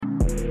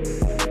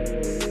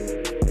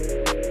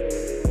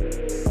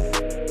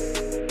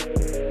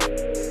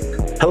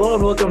Hello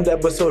and welcome to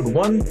episode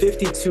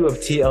 152 of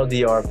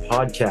TLDR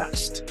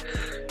Podcast.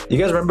 You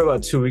guys remember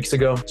about 2 weeks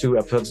ago, two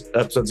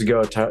episodes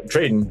ago,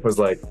 Trayden was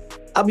like,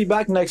 I'll be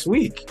back next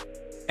week.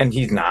 And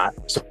he's not.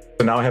 So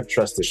now I have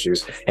trust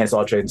issues and it's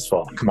all Trayden's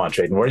fault. Come on,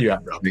 Trayden, where are you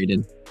at, bro?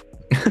 Trayden.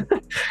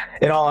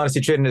 In all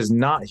honesty, Trayden is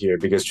not here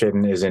because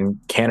Trayden is in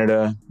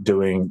Canada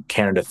doing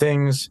Canada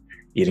things,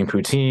 eating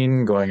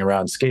poutine, going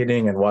around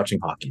skating and watching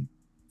hockey.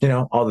 You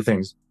know, all the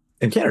things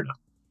in Canada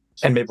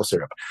and maple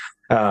syrup.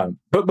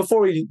 But before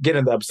we get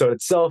into the episode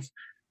itself,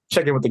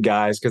 check in with the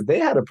guys because they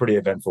had a pretty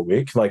eventful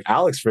week. Like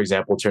Alex, for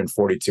example, turned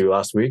 42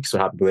 last week. So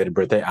happy belated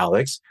birthday,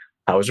 Alex.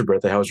 How was your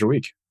birthday? How was your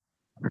week?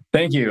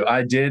 Thank you.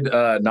 I did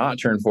not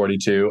turn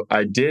 42.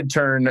 I did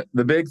turn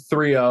the big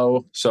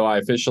 3-0. So I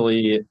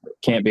officially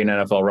can't be an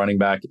NFL running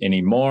back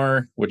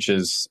anymore, which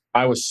is,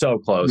 I was so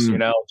close,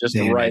 just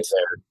right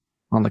there.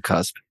 On the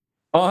cusp.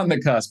 On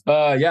the cusp.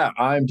 Yeah,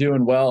 I'm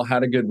doing well.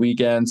 Had a good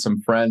weekend.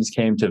 Some friends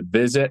came to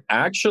visit.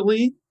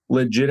 Actually,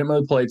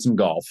 legitimately played some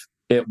golf.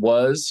 It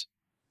was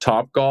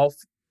Top Golf.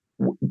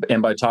 And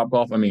by Top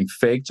Golf, I mean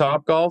fake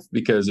Top Golf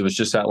because it was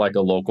just at like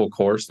a local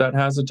course that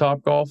has a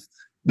Top Golf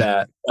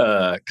that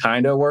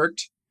kind of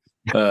worked.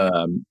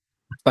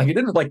 Like it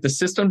didn't, like the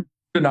system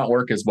did not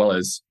work as well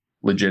as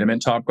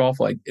legitimate Top Golf.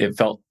 Like it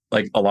felt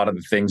like a lot of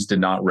the things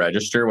did not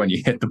register when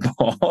you hit the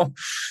ball.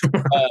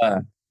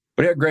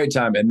 But had a great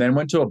time. And then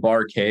went to a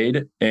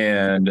barcade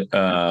and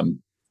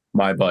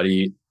my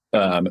buddy,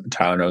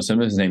 Tyler knows him.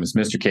 His name is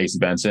Mr. Casey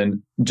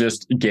Benson,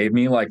 just gave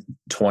me like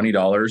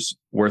 $20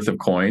 worth of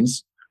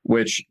coins,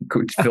 which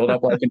filled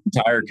up like an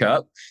entire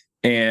cup.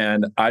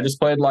 And I just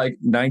played like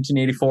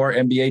 1984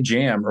 NBA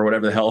Jam or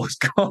whatever the hell it's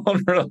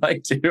called for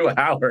like 2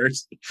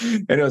 hours.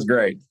 And it was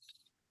great.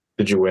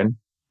 Did you win?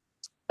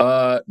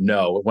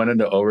 No, it went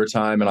into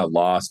overtime and I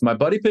lost. My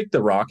buddy picked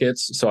the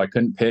Rockets, so I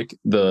couldn't pick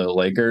the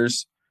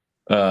Lakers.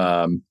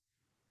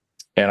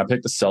 And I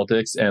picked the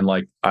Celtics and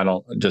like, I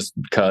don't just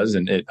cause,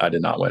 and I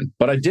did not win,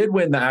 but I did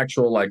win the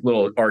actual like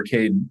little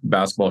arcade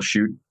basketball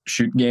shoot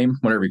game,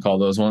 whatever you call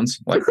those ones.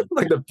 Like,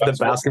 like the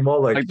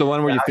basketball, like the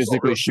one where you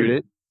physically shoot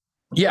it.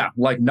 Yeah.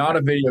 Like not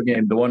a video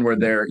game. The one where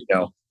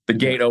the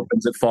gate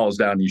opens, it falls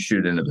down, and you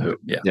shoot into the hoop.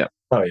 Yeah.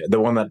 Oh yeah. The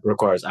one that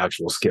requires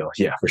actual skill.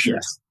 Yeah, for sure.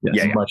 Yes.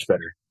 Yeah. Much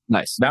better.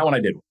 Nice. That one I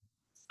did.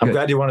 I'm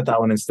glad you wanted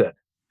that one instead.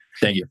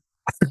 Thank you.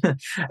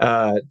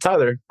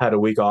 Tyler had a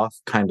week off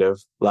kind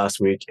of last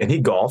week and he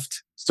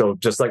golfed. So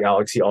just like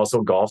Alex, he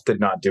also golfed, did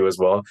not do as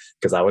well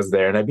because I was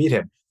there and I beat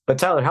him. But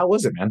Tyler, how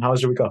was it, man? How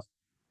was your week off?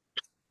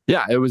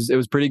 Yeah, it was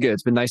pretty good.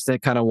 It's been nice to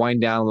kind of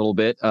wind down a little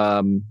bit.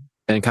 And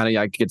kind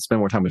of I get to spend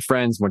more time with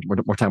friends,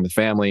 more time with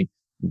family,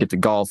 get to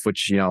golf,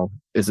 which,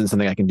 isn't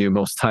something I can do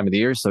most time of the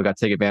year. So got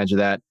to take advantage of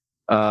that.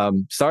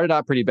 Started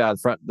out pretty bad.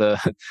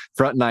 The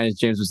front nine, as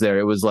James was there,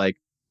 it was like,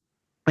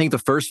 I think the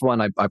first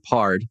one I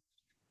parred.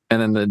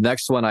 And then the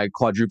next one, I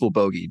quadruple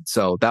bogeyed.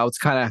 So that was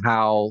kind of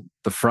how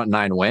the front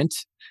nine went.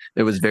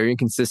 It was very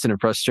inconsistent and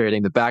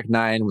frustrating. The back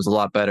nine was a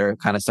lot better.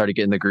 Kind of started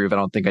getting the groove. I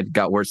don't think I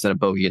got worse than a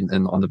bogey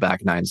on the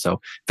back nine.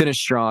 So finished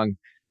strong.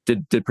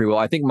 Did pretty well.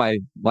 I think my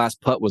last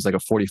putt was like a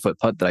 40-foot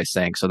putt that I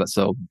sank. So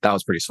that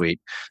was pretty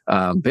sweet.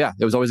 But yeah,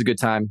 it was always a good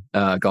time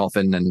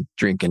golfing and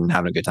drinking and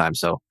having a good time.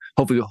 So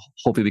hopefully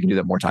we can do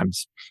that more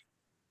times.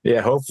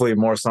 Yeah, hopefully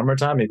more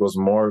summertime equals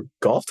more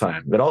golf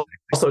time. But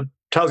also,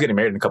 Tyler's getting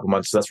married in a couple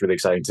months, so that's really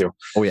exciting too.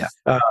 Oh, yeah.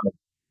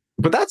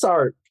 But that's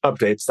our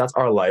updates. That's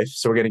our life.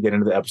 So we're going to get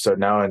into the episode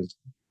now. And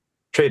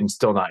Trayden's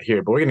still not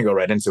here, but we're going to go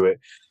right into it.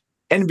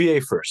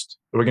 NBA first.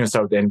 We're going to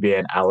start with the NBA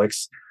and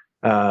Alex.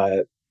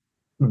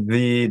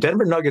 The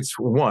Denver Nuggets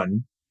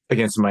won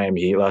against the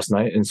Miami Heat last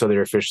night, and so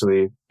they're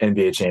officially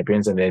NBA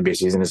champions, and the NBA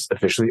season is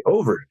officially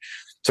over.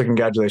 So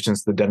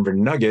congratulations to the Denver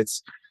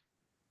Nuggets.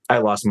 I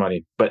lost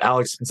money, but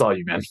Alex, it's all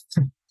you, man.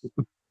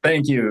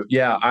 Thank you.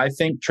 Yeah, I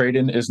think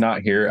Trayden is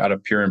not here out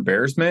of pure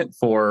embarrassment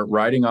for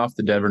writing off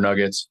the Denver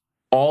Nuggets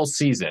all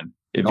season.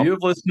 If you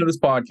have listened to this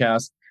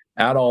podcast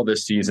at all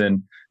this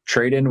season,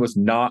 Trayden was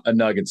not a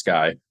Nuggets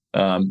guy.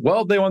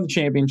 Well, they won the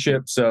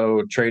championship,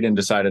 so Trayden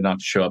decided not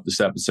to show up this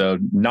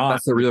episode.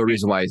 That's the real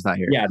reason why he's not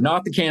here. Yeah,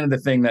 not the Canada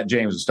thing that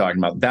James was talking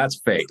about. That's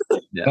fake.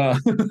 Yeah.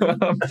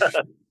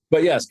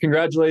 But yes,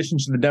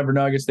 congratulations to the Denver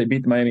Nuggets. They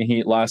beat the Miami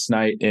Heat last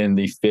night in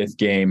the 5th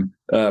game.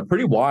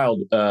 Pretty wild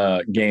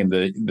game.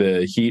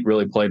 The Heat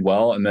really played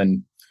well, and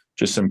then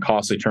just some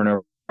costly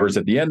turnovers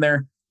at the end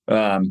there.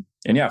 And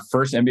yeah,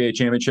 first NBA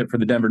championship for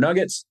the Denver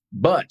Nuggets.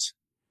 But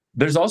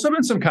there's also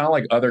been some kind of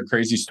like other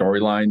crazy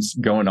storylines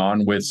going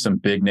on with some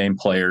big name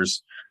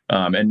players.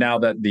 And now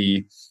that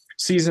the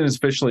season is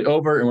officially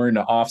over and we're in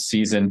the off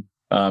season,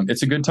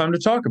 it's a good time to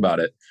talk about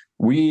it.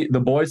 The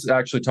boys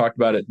actually talked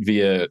about it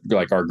via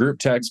like our group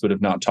text, but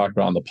have not talked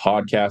about it on the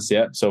podcast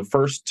yet. So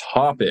first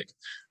topic,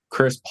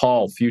 Chris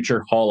Paul,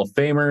 future Hall of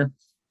Famer.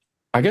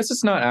 I guess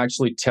it's not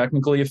actually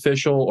technically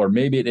official, or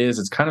maybe it is.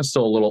 It's kind of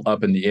still a little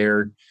up in the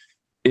air.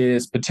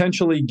 Is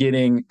potentially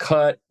getting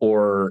cut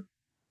or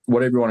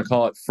whatever you want to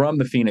call it from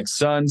the Phoenix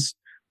Suns.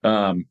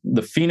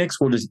 The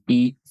Phoenix will just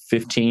eat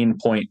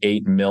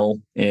 15.8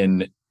 mil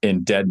in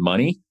dead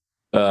money,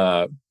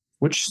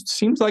 which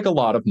seems like a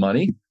lot of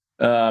money.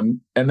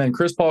 And then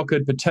Chris Paul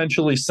could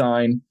potentially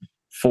sign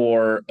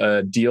for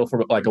a deal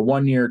for like a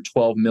 1 year,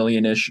 $12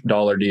 million-ish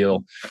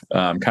deal,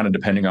 kind of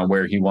depending on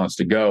where he wants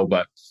to go.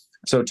 But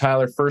so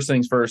Tyler, first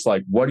things first,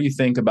 like what do you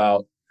think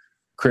about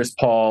Chris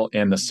Paul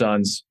and the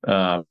Suns,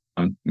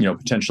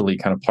 potentially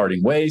kind of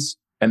parting ways?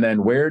 And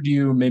then where do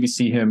you maybe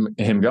see him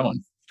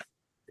going?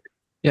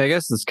 Yeah, I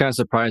guess it's kind of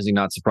surprising,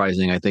 not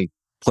surprising. I think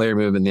player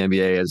move in the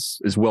NBA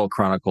is well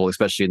chronicled,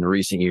 especially in the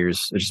recent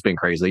years. It's just been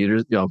crazy.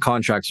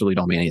 Contracts really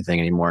don't mean anything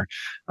anymore.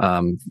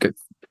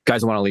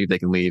 Guys want to leave, they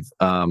can leave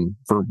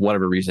for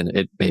whatever reason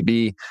it may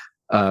be.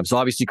 So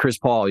obviously Chris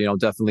Paul,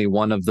 definitely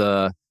one of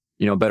the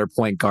better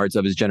point guards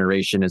of his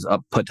generation is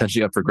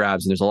potentially up for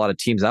grabs. And there's a lot of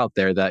teams out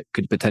there that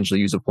could potentially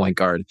use a point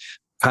guard,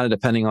 kind of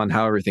depending on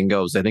how everything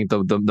goes. I think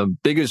the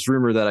biggest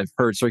rumor that I've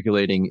heard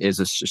circulating is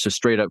just a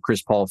straight up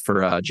Chris Paul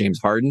for James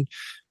Harden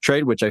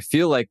trade, which I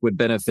feel like would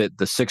benefit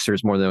the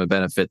Sixers more than it would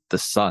benefit the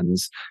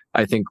Suns.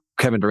 I think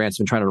Kevin Durant's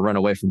been trying to run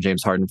away from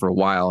James Harden for a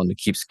while and it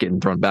keeps getting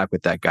thrown back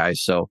with that guy.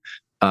 So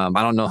I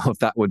don't know if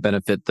that would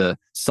benefit the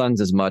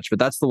Suns as much, but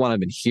that's the one I've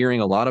been hearing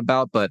a lot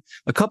about. But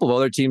a couple of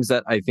other teams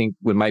that I think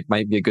might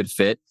be a good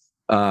fit,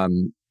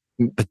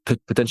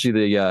 potentially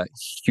the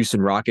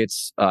Houston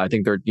Rockets. I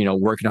think they're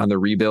working on the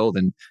rebuild,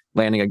 and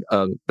landing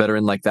a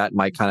veteran like that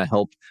might kind of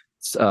help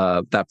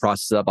that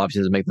process up.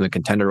 Obviously, doesn't make them a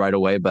contender right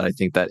away, but I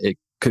think that it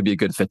could be a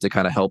good fit to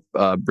kind of help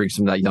bring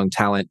some of that young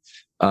talent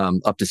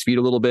up to speed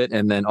a little bit.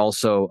 And then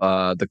also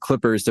the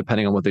Clippers,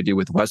 depending on what they do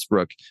with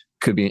Westbrook,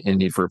 could be in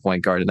need for a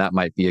point guard, and that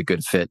might be a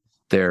good fit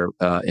there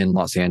in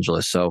Los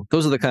Angeles. So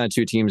those are the kind of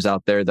two teams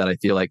out there that I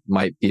feel like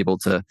might be able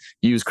to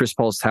use Chris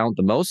Paul's talent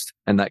the most,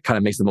 and that kind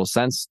of makes the most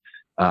sense.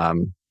 But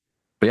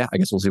yeah, I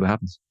guess we'll see what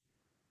happens.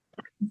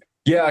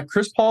 Yeah,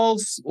 Chris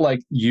Paul's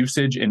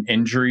usage and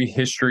injury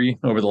history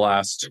over the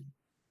last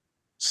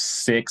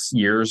 6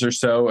 years or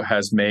so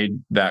has made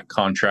that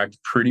contract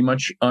pretty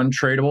much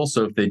untradeable.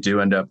 So if they do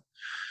end up,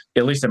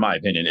 at least in my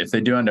opinion, if they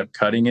do end up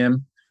cutting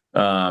him,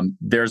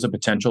 there's a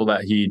potential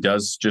that he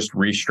does just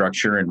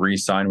restructure and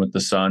re-sign with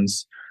the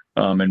Suns.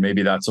 And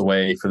maybe that's a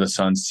way for the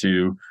Suns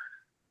to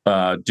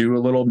do a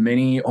little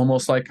mini,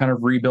 almost like kind of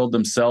rebuild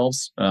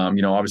themselves.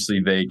 Obviously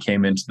they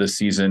came into the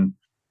season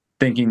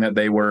thinking that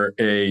they were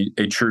a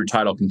true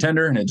title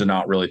contender, and it did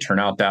not really turn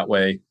out that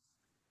way.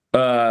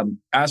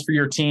 As for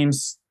your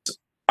teams,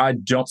 I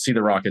don't see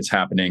the Rockets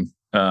happening.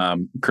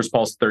 Chris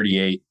Paul's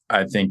 38.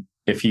 I think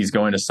if he's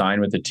going to sign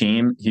with the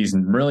team, he's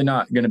really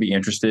not going to be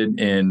interested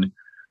in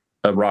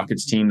a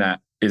Rockets team that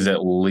is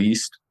at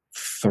least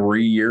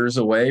 3 years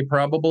away,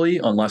 probably,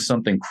 unless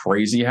something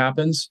crazy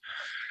happens.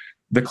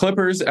 The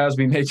Clippers, as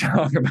we may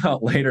talk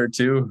about later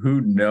too,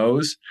 who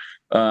knows?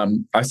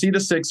 I see the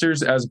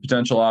Sixers as a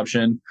potential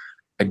option.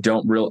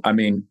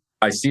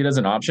 I see it as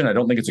an option. I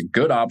don't think it's a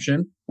good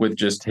option with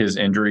just his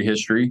injury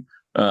history.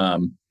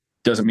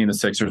 Doesn't mean the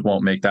Sixers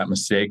won't make that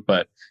mistake,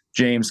 but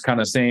James, kind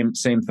of same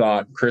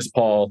thought. Chris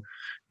Paul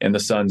and the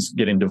Suns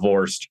getting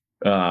divorced,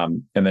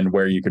 and then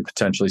where you could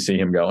potentially see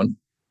him going.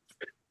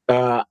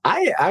 I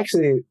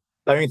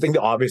think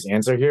the obvious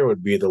answer here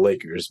would be the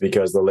Lakers,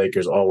 because the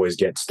Lakers always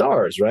get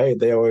stars, right?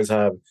 They always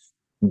have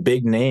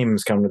big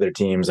names come to their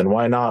teams, and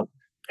why not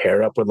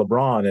pair up with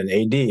LeBron and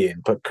AD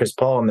and put Chris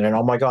Paul in there, and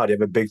oh my God, you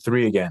have a big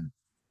three again.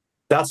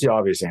 That's the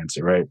obvious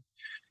answer, right?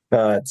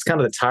 It's kind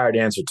of the tired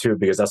answer too,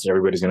 because that's what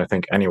everybody's going to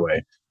think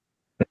anyway.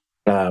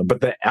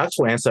 But the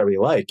actual answer I really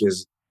like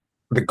is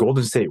the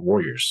Golden State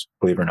Warriors,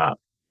 believe it or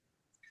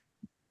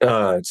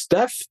not.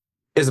 Steph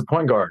is a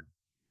point guard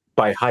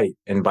by height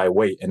and by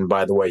weight and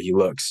by the way he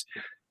looks,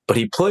 but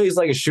he plays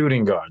like a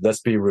shooting guard.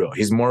 Let's be real.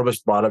 He's more of a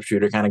spot-up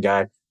shooter kind of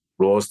guy,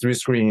 rolls through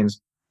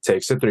screens,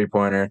 takes a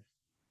three-pointer.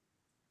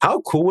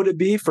 How cool would it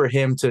be for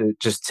him to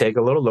just take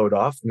a little load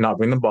off, not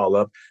bring the ball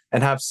up,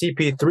 and have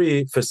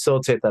CP3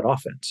 facilitate that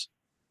offense?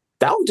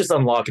 That would just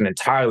unlock an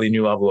entirely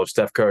new level of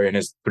Steph Curry and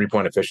his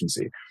three-point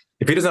efficiency.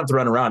 If he doesn't have to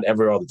run around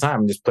everywhere all the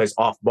time and just plays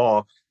off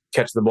ball,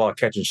 catch the ball,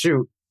 catch and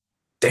shoot,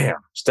 damn,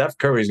 Steph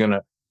Curry is going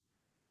to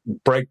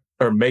break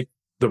or make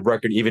the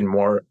record even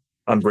more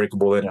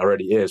unbreakable than it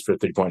already is for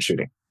three-point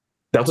shooting.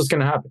 That's what's going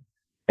to happen.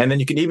 And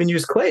then you can even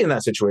use Klay in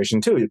that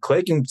situation too.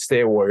 Klay can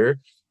stay a Warrior.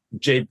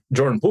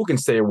 Jordan Poole can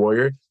stay a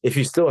Warrior if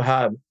you still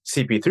have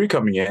CP3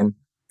 coming in,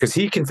 because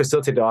he can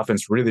facilitate the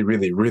offense really,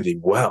 really, really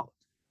well.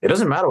 It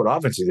doesn't matter what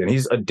offense he's in.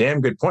 He's a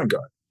damn good point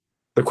guard.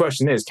 The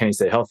question is, can he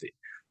stay healthy?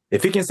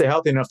 If he can stay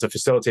healthy enough to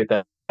facilitate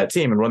that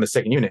team and run the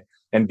second unit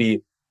and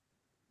be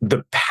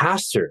the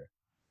passer,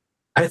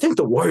 I think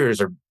the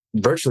Warriors are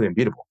virtually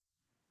unbeatable.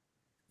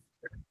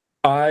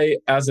 I,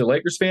 as a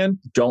Lakers fan,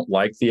 don't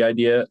like the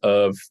idea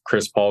of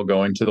Chris Paul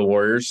going to the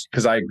Warriors,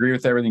 because I agree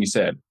with everything you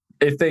said.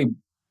 If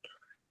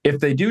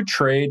they do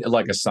trade,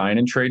 like a sign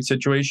and trade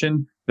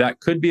situation,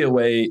 that could be a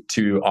way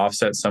to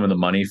offset some of the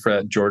money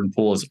that Jordan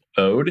Poole is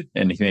owed,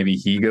 and maybe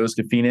he goes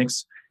to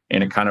Phoenix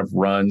and it kind of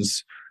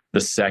runs the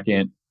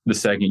second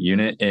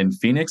unit in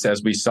Phoenix,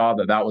 as we saw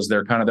that was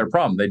their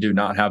problem. They do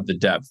not have the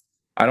depth.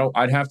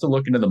 I'd have to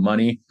look into the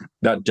money.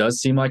 That does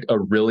seem like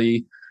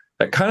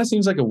that kind of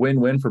seems like a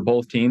win-win for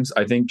both teams.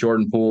 I think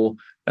Jordan Poole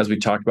as we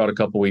talked about a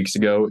couple weeks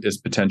ago, is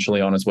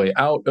potentially on his way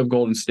out of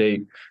Golden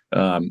State,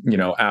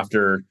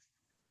 after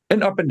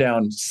an up and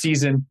down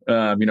season,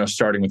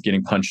 starting with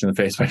getting punched in the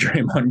face by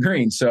Draymond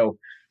Green. So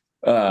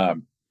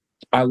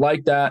I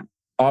like that.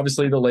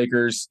 Obviously, the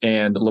Lakers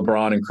and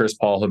LeBron and Chris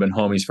Paul have been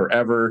homies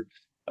forever.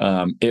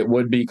 It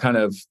would be kind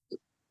of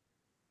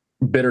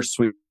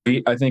bittersweet,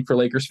 I think, for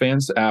Lakers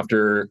fans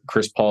after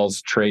Chris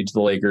Paul's trade to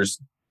the Lakers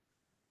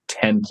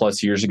 10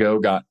 plus years ago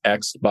got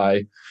X'd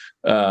by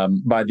the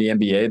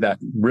NBA. That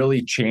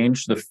really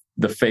changed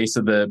the face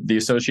of the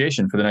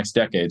association for the next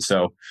decade.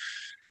 So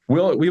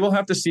we will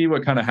have to see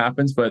what kind of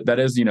happens, but that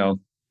is,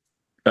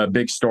 a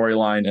big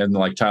storyline. And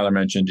like Tyler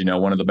mentioned,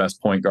 one of the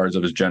best point guards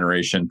of his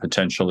generation,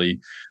 potentially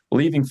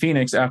leaving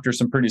Phoenix after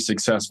some pretty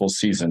successful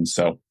seasons.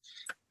 So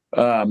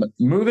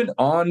moving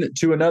on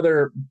to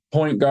another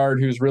point guard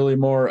who's really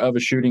more of a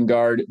shooting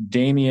guard,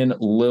 Damian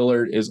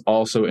Lillard is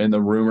also in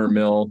the rumor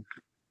mill,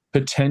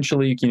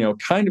 potentially,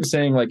 kind of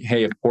saying like,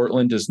 hey, if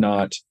Portland does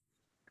not,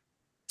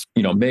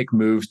 make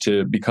moves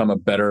to become a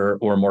better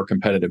or more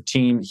competitive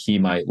team, he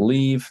might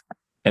leave.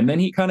 And then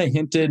he kind of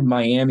hinted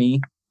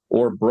Miami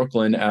or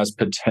Brooklyn as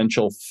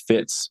potential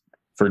fits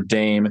for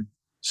Dame.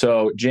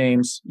 So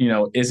James,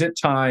 is it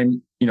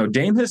time?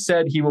 Dame has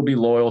said he will be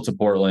loyal to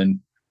Portland,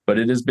 but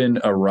it has been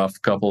a rough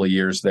couple of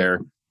years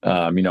there.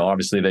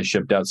 Obviously they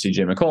shipped out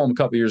CJ McCollum a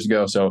couple of years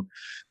ago. So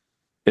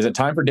is it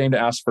time for Dame to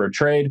ask for a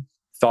trade?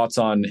 Thoughts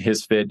on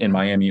his fit in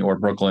Miami or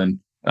Brooklyn,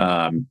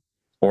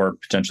 or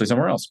potentially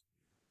somewhere else?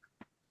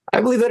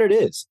 I believe that it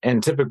is.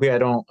 And typically I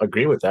don't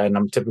agree with that. And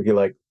I'm typically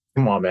like,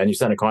 come on, man, you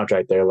signed a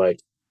contract there. Like,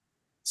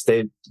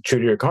 stay true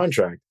to your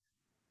contract.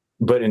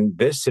 But in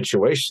this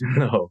situation,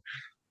 no,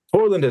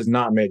 Portland has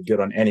not made good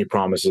on any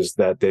promises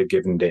that they've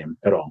given Dame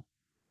at all.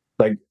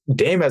 Like,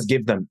 Dame has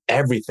given them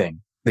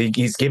everything.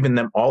 He's given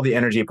them all the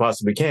energy he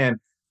possibly can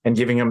and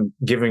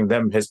giving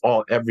them his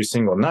all every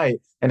single night.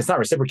 And it's not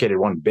reciprocated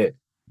one bit.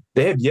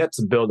 They have yet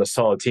to build a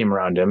solid team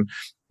around him,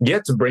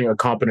 yet to bring a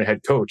competent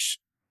head coach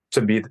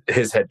to be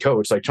his head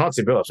coach. Like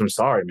Chauncey Billups, I'm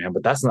sorry, man,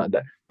 but that's not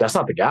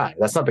the guy.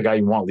 That's not the guy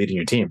you want leading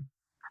your team.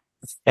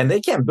 And they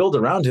can't build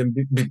around him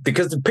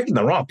because they're picking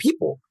the wrong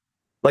people.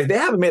 Like, they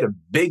haven't made a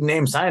big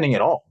name signing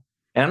at all.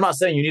 And I'm not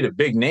saying you need a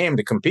big name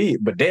to compete,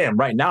 but damn,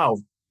 right now,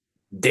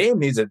 Dame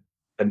needs a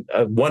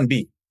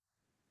 1B.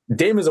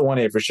 Dame is a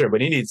 1A for sure,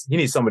 but he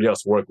needs somebody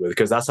else to work with,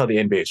 because that's how the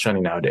NBA is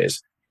trending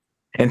nowadays.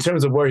 In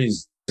terms of where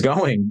he's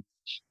going,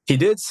 he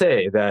did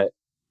say that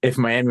if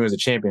Miami was a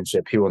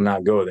championship, he will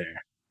not go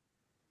there.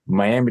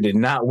 Miami did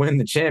not win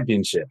the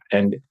championship.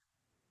 And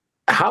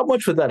how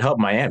much would that help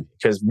Miami?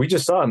 Because we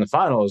just saw in the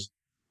finals,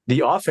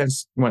 the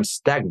offense went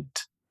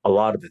stagnant a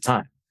lot of the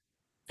time.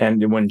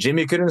 And when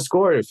Jimmy couldn't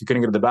score, if he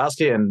couldn't get to the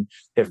basket, and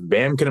if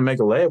Bam couldn't make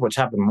a layup, which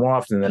happened more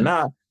often than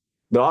not,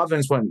 the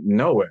offense went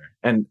nowhere.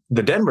 And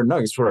the Denver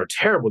Nuggets were a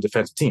terrible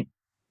defensive team.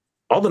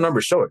 All the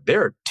numbers show it.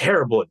 They're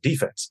terrible at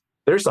defense.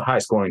 They're just a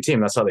high-scoring team.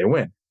 That's how they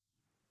win.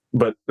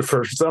 But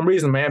for some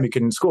reason, Miami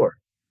couldn't score.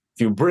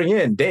 If you bring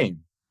in Dame,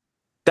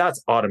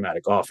 that's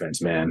automatic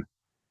offense, man.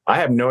 I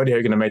have no idea how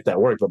you're going to make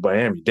that work, but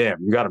Miami,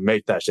 damn, you got to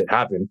make that shit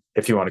happen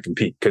if you want to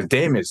compete, because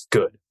Dame is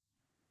good.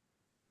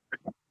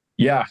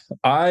 Yeah,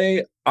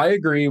 I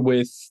agree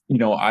with,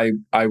 I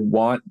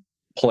want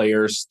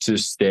players to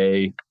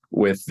stay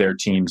with their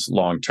teams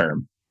long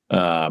term.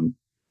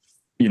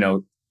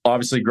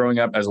 Obviously growing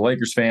up as a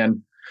Lakers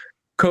fan,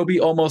 Kobe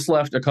almost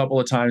left a couple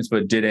of times,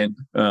 but didn't.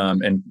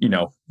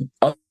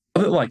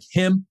 Other like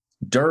him,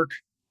 Dirk,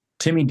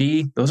 Timmy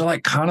D, those are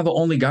like kind of the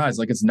only guys.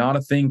 Like, it's not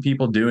a thing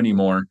people do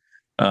anymore.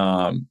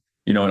 And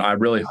I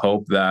really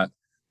hope that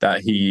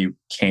he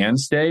can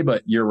stay,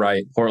 but you're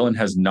right. Portland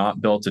has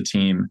not built a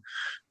team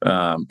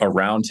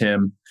around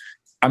him.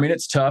 I mean,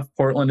 it's tough.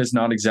 Portland is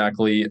not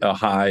exactly a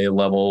high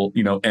level,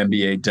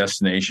 NBA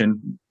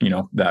destination,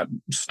 that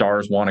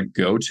stars want to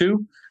go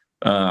to.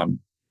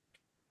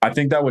 I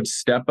think that would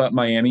step up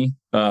Miami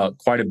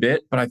quite a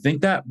bit, but I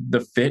think that the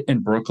fit in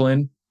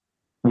Brooklyn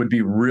would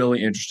be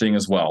really interesting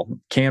as well.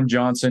 Cam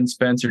Johnson,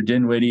 Spencer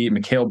Dinwiddie,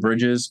 Mikal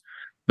Bridges,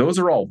 those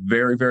are all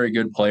very, very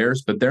good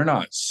players, but they're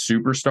not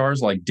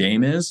superstars like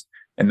Dame is.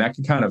 And that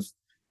could kind of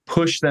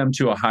push them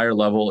to a higher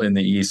level in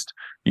the East.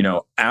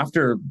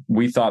 After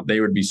we thought they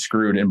would be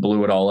screwed and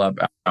blew it all up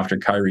after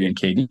Kyrie and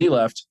KD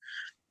left,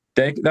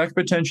 that could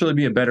potentially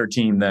be a better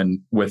team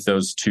than with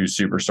those two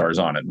superstars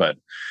on it. But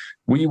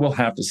we will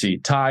have to see.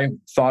 Ty,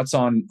 thoughts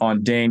on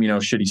Dame?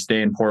 Should he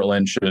stay in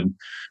Portland?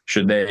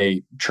 Should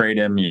they trade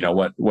him?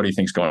 What do you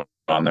think's going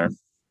on there?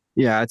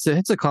 Yeah, it's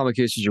a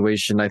complicated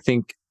situation. I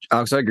think,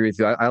 Alex, I agree with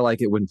you. I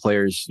like it when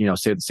players,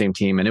 stay with the same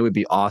team, and it would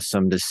be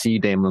awesome to see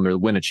Dame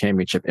Lillard win a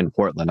championship in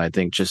Portland. I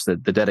think just the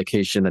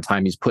dedication, the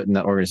time he's put in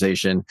that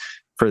organization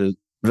for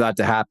that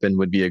to happen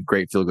would be a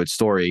great feel-good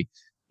story.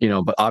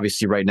 But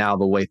obviously right now,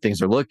 the way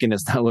things are looking,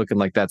 it's not looking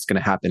like that's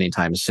going to happen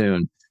anytime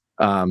soon.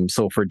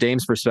 So for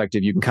Dame's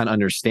perspective, you can kind of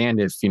understand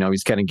if,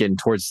 he's kind of getting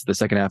towards the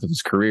second half of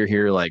his career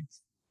here, like,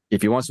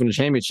 if he wants to win a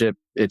championship,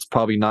 it's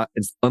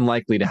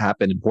unlikely to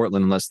happen in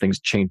Portland unless things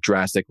change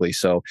drastically.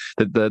 So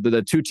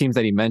the two teams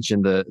that he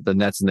mentioned, the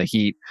Nets and the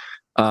Heat,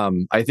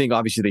 I think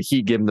obviously the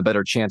Heat give him the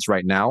better chance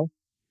right now.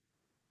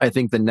 I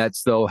think the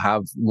Nets, though,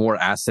 have more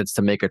assets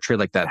to make a trade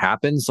like that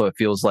happen. So it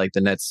feels like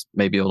the Nets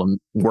may be able to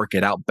work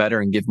it out better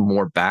and give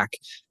more back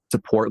to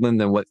Portland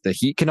than what the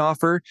Heat can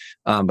offer.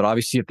 But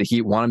obviously, if the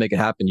Heat want to make it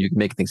happen, you can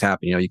make things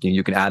happen.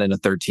 You can add in a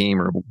third team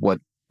or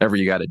whatever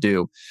you got to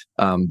do.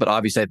 But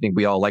obviously, I think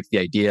we all like the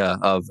idea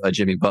of a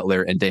Jimmy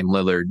Butler and Dame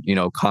Lillard,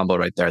 combo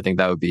right there. I think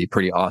that would be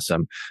pretty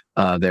awesome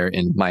there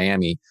in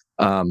Miami.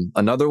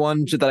 Another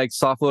one that I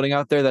saw floating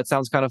out there that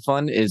sounds kind of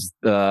fun is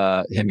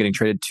him getting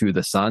traded to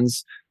the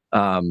Suns.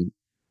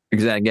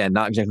 Again,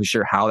 not exactly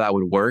sure how that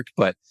would work,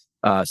 but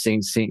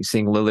seeing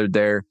Lillard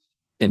there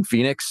in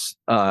Phoenix,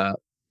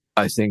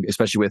 I think,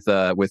 especially with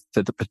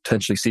the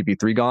potentially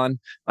CP3 gone,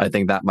 I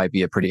think that might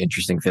be a pretty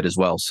interesting fit as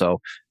well.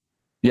 So,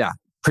 yeah,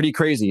 pretty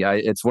crazy.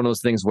 It's one of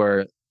those things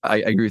where I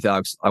agree with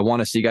Alex. I want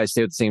to see guys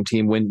stay with the same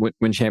team,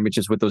 win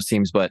championships with those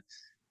teams, but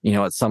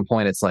at some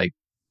point, it's like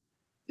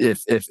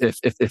if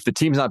the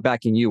team's not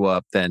backing you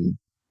up, then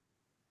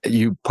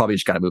you probably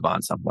just got to move on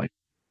at some point.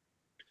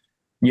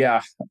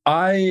 Yeah,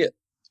 I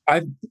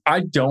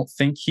don't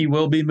think he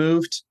will be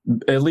moved,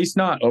 at least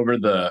not over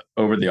the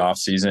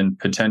offseason.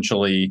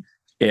 Potentially,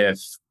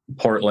 if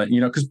Portland,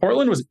 because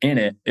Portland was in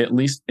it, at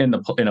least in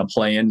a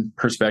play-in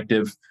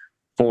perspective,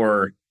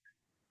 for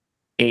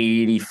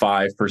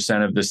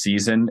 85% of the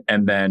season,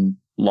 and then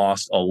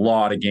lost a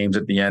lot of games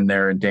at the end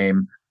there. And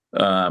Dame,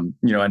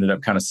 ended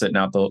up kind of sitting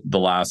out the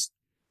last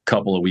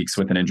couple of weeks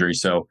with an injury.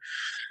 So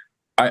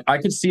I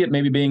could see it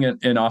maybe being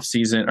an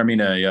off-season,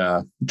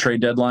 a trade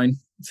deadline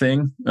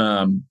thing.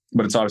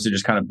 But it's obviously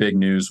just kind of big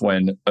news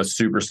when a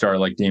superstar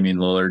like Damian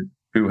Lillard,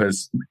 who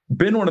has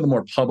been one of the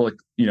more public,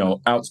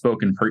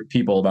 outspoken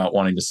people about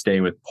wanting to stay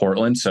with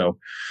Portland. So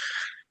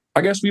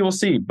I guess we will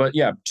see. But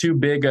yeah, two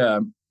big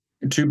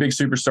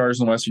superstars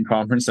in the Western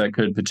Conference that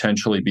could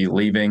potentially be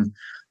leaving.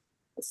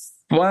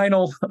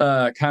 Final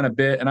kind of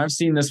bit, and I've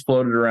seen this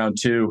floated around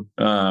too,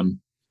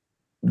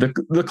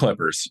 the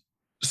Clippers.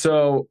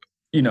 So,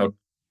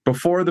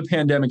 before the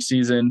pandemic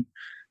season,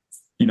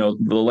 the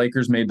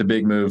Lakers made the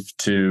big move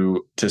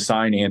to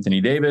sign Anthony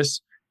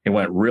Davis. It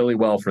went really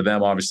well for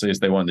them, obviously, as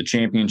they won the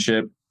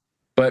championship.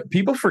 But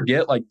people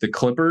forget, like, the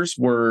Clippers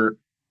were,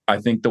 I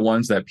think, the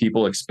ones that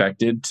people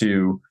expected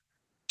to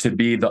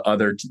be the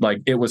other.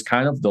 Like, it was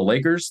kind of the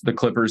Lakers, the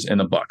Clippers, and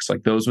the Bucks.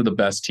 Like, those were the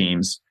best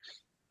teams.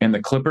 And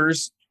the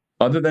Clippers,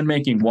 other than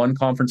making one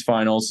conference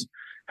finals,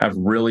 have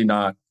really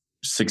not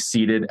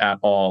succeeded at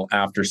all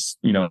after,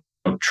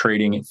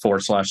 trading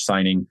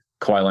 /signing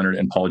Kawhi Leonard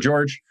and Paul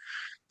George.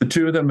 The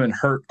two of them have been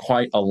hurt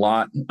quite a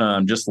lot.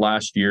 Just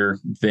last year,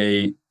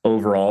 they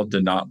overall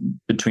did not,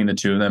 between the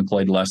two of them,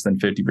 played less than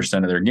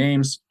 50% of their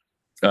games.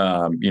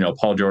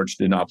 Paul George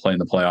did not play in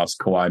the playoffs.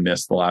 Kawhi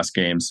missed the last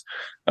games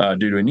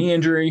due to a knee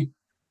injury.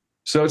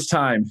 So it's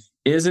time.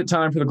 Is it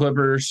time for the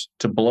Clippers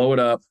to blow it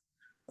up?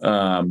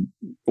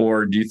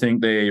 Or do you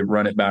think they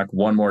run it back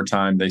one more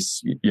time?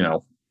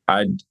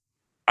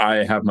 I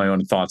have my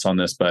own thoughts on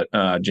this, but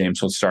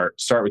James, we'll start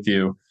with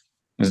you.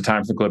 Is it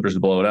time for the Clippers to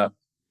blow it up?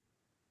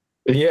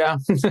 Yeah.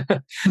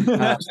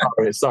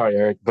 Sorry,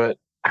 Eric. But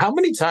how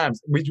many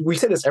times we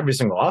say this every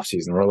single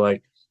offseason? We're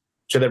like,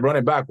 should they run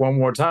it back one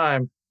more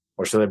time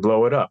or should they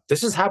blow it up?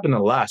 This has happened the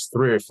last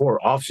 3 or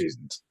 4 off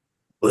seasons.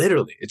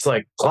 Literally, it's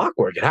like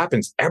clockwork. It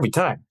happens every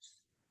time.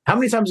 How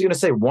many times are you going to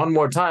say one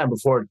more time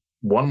before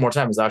one more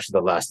time is actually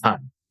the last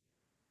time?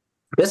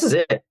 This is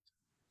it.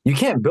 You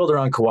can't build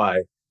around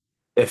Kawhi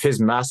if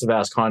his massive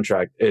ass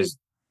contract is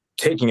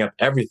taking up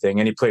everything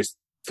and he plays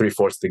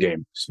 3/4 of the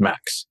game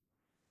max.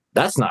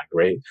 That's not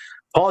great.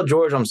 Paul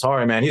George, I'm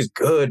sorry, man. He's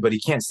good, but he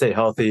can't stay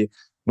healthy.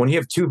 When you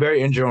have two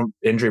very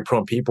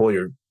injury-prone people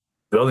you're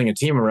building a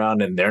team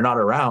around and they're not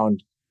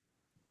around,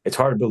 it's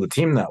hard to build a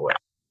team that way.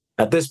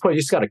 At this point, you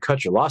just got to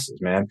cut your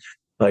losses, man.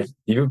 Like,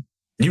 you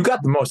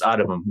got the most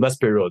out of them. Let's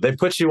be real. They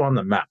put you on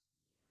the map.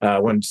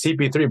 When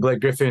CP3,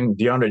 Blake Griffin,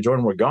 DeAndre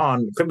Jordan were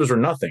gone, the Clippers were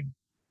nothing.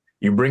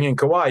 You bring in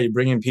Kawhi, you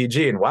bring in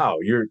PG, and wow,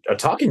 you're a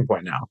talking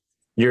point now.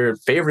 You're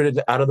favored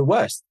out of the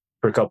West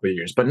for a couple of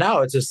years. But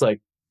now it's just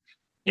like,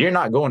 you're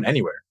not going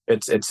anywhere.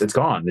 It's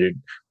gone,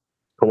 dude.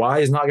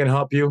 Kawhi is not going to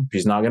help you.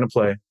 He's not going to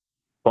play.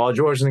 Paul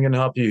George isn't going to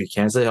help you. He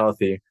can't stay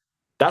healthy.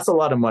 That's a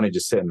lot of money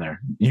just sitting there.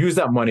 Use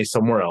that money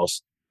somewhere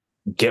else.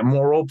 Get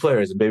more role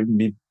players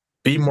and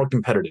be more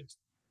competitive.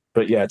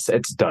 But yeah,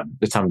 it's done.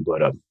 It's time to blow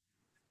it up.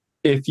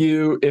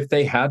 If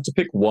they had to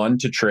pick one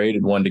to trade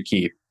and one to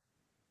keep,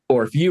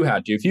 or if you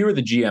were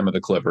the GM of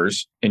the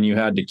Clippers and you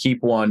had to keep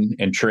one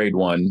and trade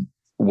one,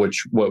 what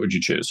would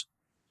you choose?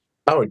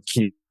 I would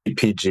keep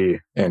PG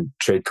and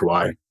trade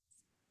Kawhi.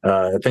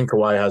 I think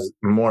Kawhi has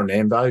more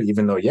name value,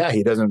 even though,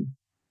 he doesn't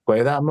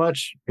play that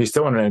much. He's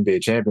still in an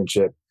NBA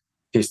championship.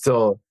 He's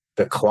still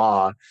the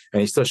claw,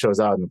 and he still shows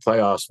out in the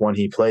playoffs when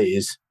he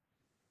plays.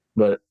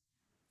 But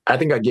I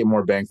think I get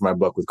more bang for my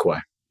buck with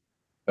Kawhi.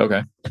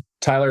 Okay.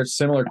 Tyler,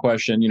 similar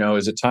question.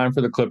 Is it time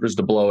for the Clippers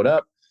to blow it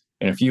up?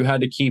 And if you had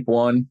to keep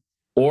one,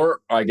 or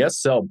I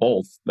guess sell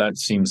both, that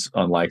seems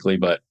unlikely,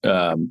 but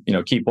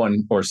keep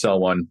one or sell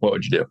one, what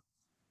would you do?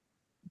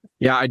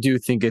 Yeah, I do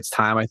think it's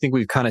time. I think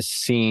we've kind of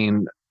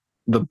seen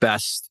the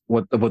best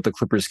what the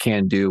Clippers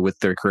can do with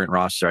their current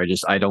roster.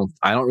 I don't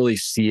really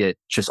see it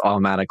just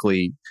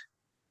automatically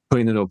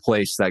putting them into a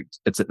place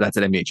that's an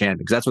NBA champion,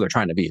 because that's what they're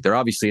trying to be. They're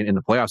obviously in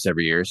the playoffs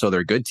every year, so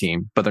they're a good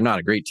team, but they're not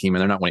a great team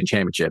and they're not winning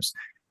championships.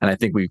 And I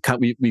think we've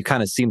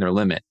kind of seen their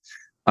limit.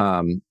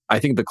 I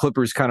think the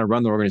Clippers kind of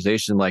run the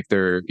organization like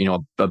they're,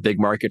 a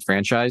big market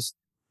franchise.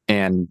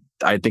 And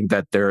I think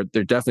that they're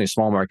definitely a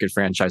small market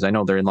franchise. I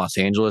know they're in Los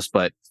Angeles,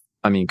 but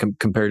I mean,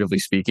 comparatively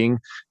speaking,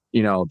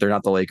 they're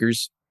not the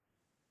Lakers.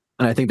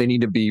 And I think they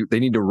need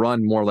to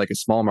run more like a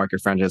small market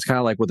franchise, kind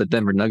of like what the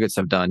Denver Nuggets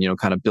have done,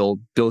 kind of build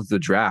the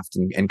draft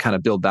and kind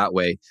of build that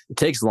way. It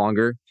takes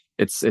longer.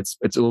 It's a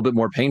little bit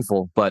more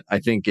painful, but I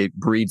think it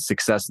breeds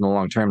success in the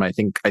long term. And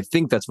I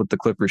think that's what the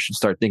Clippers should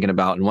start thinking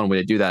about. And one way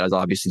to do that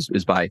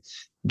is by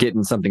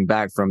getting something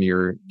back from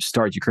your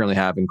stars you currently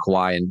have in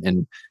Kawhi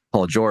and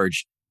Paul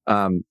George.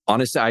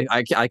 Honestly,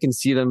 I can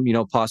see them,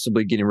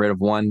 possibly getting rid of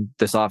one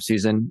this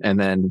offseason and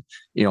then,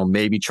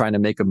 maybe trying to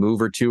make a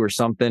move or two or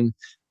something.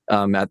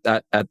 At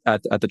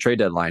the trade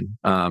deadline,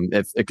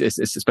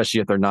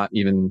 especially if they're not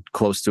even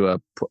close to a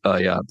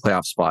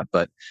playoff spot.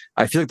 But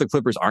I feel like the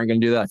Clippers aren't going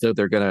to do that. I feel like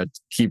they're going to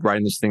keep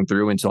riding this thing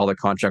through until all the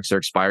contracts are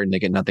expired and they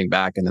get nothing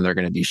back, and then they're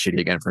going to be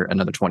shitty again for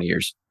another 20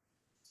 years.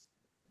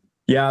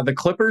 Yeah, the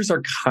Clippers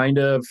are kind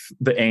of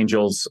the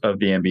Angels of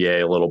the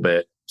NBA a little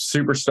bit.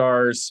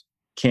 Superstars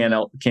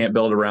can't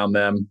build around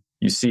them.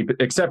 You see,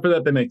 except for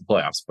that they make the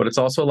playoffs, but it's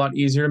also a lot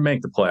easier to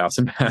make the playoffs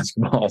in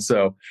basketball.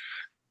 So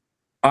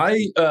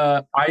I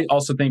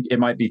also think it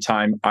might be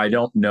time. I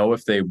don't know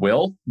if they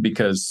will,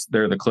 because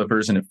they're the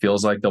Clippers and it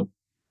feels like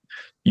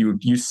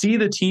you see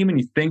the team and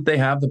you think they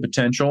have the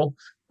potential,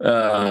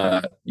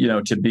 to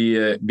be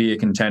a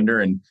contender,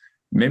 and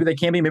maybe they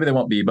can be, maybe they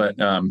won't be. But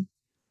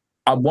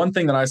one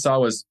thing that I saw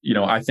was,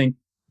 I think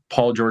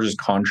Paul George's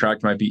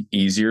contract might be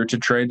easier to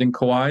trade than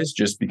Kawhi's,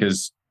 just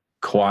because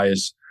Kawhi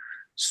is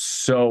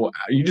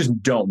you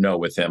just don't know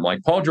with him.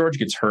 Like, Paul George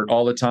gets hurt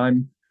all the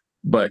time,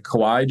 but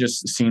Kawhi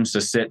just seems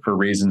to sit for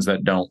reasons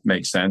that don't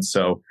make sense.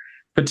 So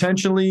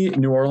potentially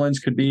New Orleans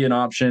could be an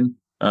option.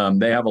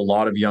 They have a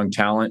lot of young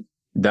talent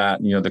that,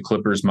 the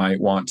Clippers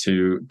might want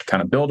to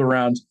kind of build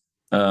around.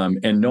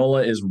 And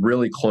NOLA is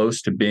really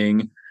close to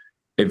being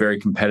a very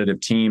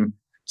competitive team.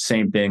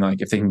 Same thing,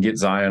 like if they can get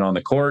Zion on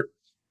the court,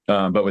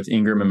 but with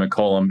Ingram and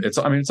McCollum, it's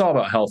all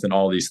about health and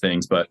all these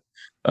things. But,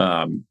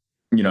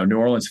 New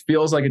Orleans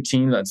feels like a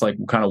team that's like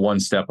kind of one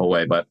step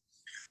away. But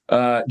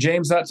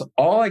James, that's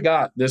all I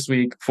got this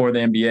week for the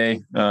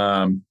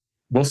NBA.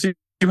 We'll see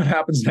what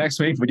happens next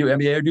week. If we do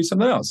NBA or do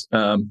something else.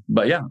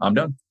 But yeah, I'm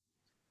done.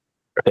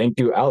 Thank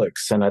you,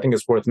 Alex. And I think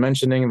it's worth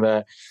mentioning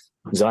that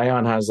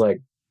Zion has like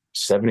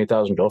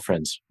 70,000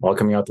 girlfriends all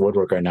coming out the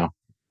woodwork right now.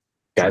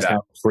 Guys, kind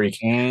of freak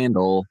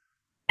handle.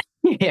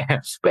 Yeah,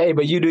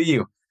 but you do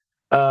you.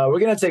 We're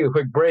going to take a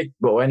quick break,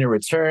 but when you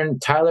return,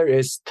 Tyler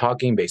is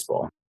talking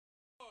baseball.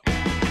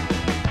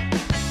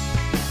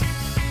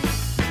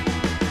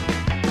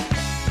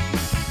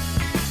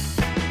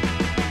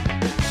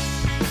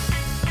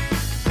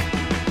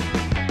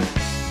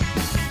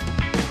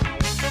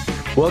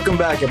 Welcome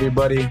back,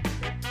 everybody.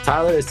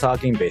 Tyler is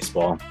talking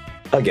baseball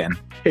again.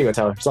 Here you go,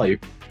 Tyler. It's all you.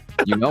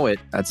 You know it.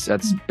 That's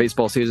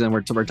baseball season.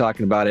 We're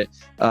talking about it.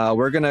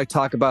 We're going to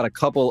talk about a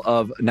couple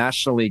of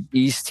National League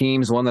East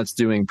teams, one that's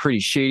doing pretty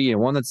shady and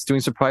one that's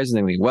doing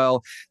surprisingly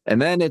well.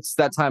 And then it's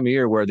that time of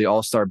year where the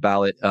All-Star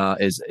ballot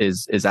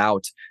is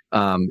out.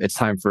 It's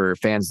time for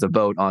fans to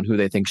vote on who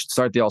they think should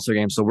start the All-Star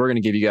game. So we're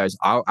going to give you guys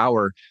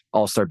our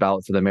All-Star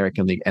ballot for the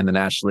American League and the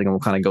National League, and we'll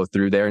kind of go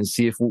through there and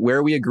see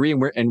where we agree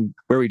and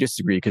where we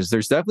disagree, because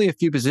there's definitely a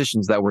few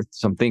positions that were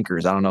some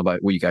thinkers. I don't know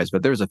about you guys,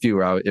 but there's a few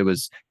where it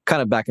was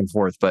kind of back and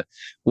forth, but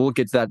we'll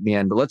get to that in the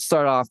end. But let's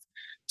start off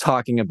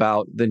talking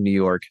about the New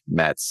York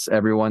Mets,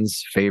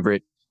 everyone's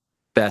favorite,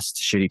 best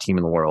shitty team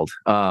in the world.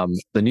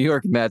 The New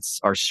York Mets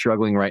are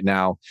struggling right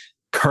now,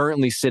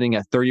 currently sitting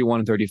at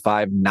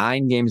 31-35,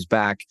 9 games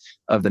back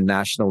of the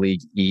National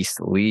League East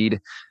lead.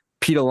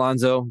 Pete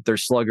Alonso, their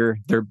slugger,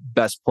 their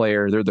best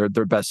player,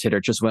 their best hitter,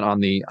 just went on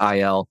the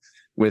IL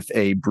with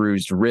a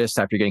bruised wrist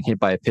after getting hit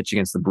by a pitch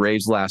against the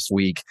Braves last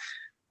week.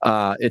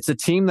 It's a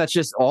team that's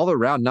just all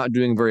around not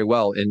doing very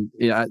well. And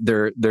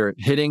they're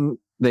hitting.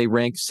 They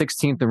rank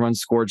 16th in runs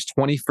scored,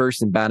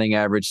 21st in batting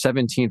average,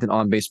 17th in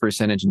on-base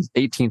percentage, and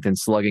 18th in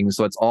slugging.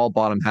 So it's all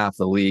bottom half of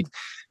the league.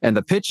 And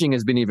the pitching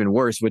has been even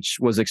worse, which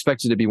was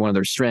expected to be one of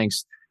their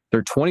strengths.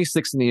 They're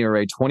 26th in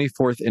ERA,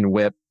 24th in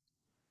WHIP,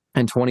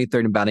 and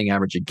 23rd in batting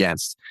average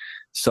against.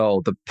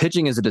 So the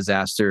pitching is a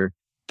disaster.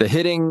 The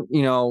hitting,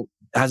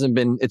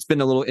 it's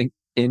been a little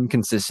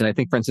inconsistent. I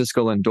think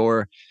Francisco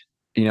Lindor,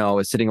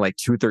 is sitting like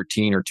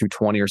 213 or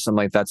 220 or something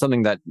like that.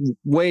 Something that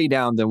way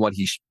down than what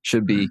he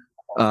should be.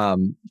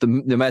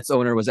 The Mets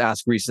owner was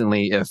asked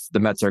recently if the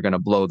Mets are going to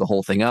blow the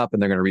whole thing up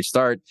and they're going to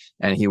restart.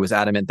 And he was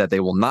adamant that they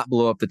will not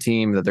blow up the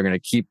team, that they're going to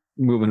keep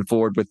moving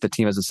forward with the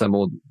team as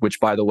assembled, which,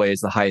 by the way, is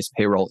the highest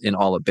payroll in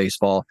all of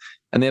baseball.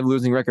 and they have a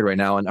losing record right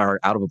now and are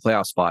out of a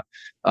playoff spot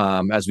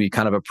as we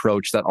kind of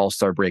approach that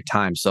All-Star break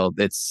time. So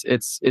is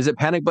it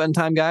panic button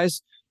time,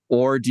 guys?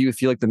 Or do you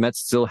feel like the Mets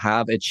still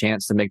have a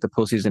chance to make the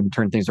postseason and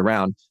turn things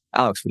around?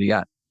 Alex, what do you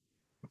got?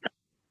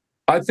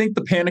 I think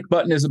the panic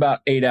button is about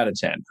 8 out of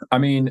 10. I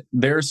mean,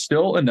 there's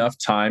still enough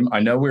time. I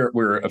know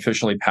we're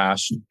officially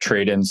past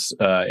trade-in's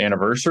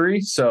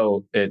anniversary,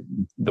 so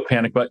the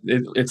panic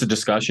button, it's a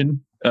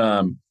discussion.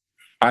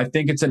 I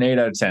think it's an 8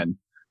 out of 10.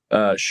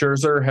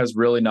 Scherzer has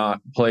really not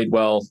played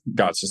well.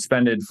 Got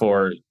suspended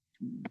for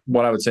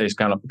what I would say is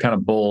kind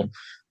of bull,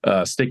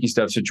 sticky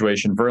stuff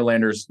situation.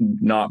 Verlander's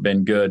not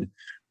been good.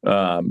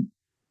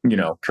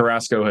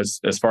 Carrasco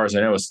has, as far as I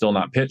know, is still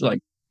not pitched.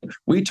 Like,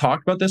 we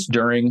talked about this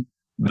during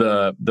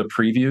the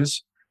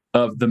previews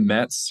of the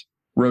Mets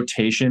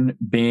rotation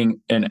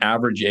being an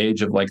average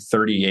age of like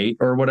 38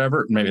 or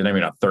whatever. Maybe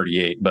not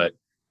 38, but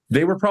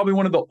they were probably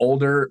one of the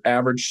older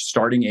average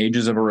starting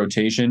ages of a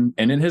rotation,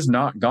 and it has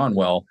not gone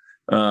well.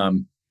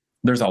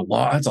 It's a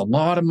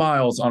lot of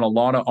miles on a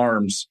lot of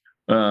arms.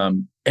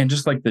 And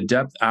just like the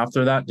depth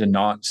after that did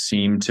not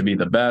seem to be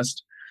the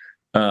best.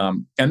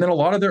 And then a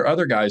lot of their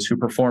other guys who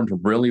performed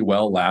really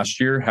well last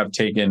year have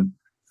taken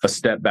a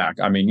step back.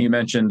 I mean, you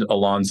mentioned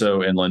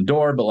Alonso and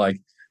Lindor, but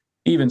like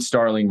even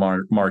Starling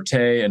Marte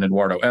and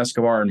Eduardo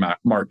Escobar and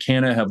Mark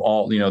Canha have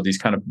all, these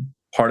kind of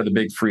part of the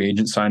big free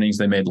agent signings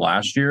they made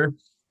last year,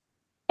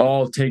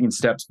 all taking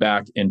steps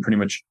back in pretty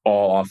much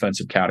all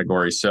offensive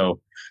categories. So,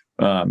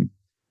 I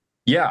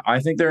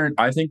think they're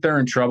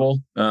in trouble.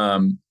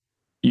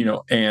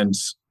 And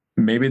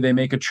maybe they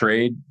make a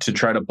trade to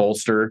try to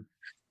bolster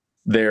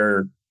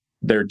their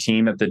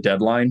team at the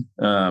deadline.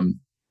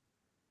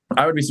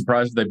 I would be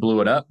surprised if they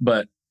blew it up,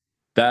 but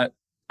the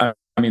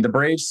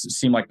Braves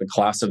seem like the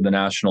class of the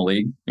National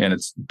League, and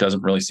it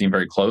doesn't really seem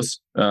very close.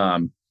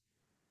 So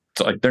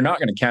like they're not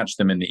going to catch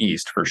them in the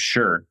East for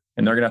sure,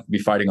 and they're going to have to be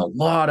fighting a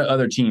lot of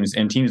other teams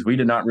and teams we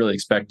did not really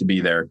expect to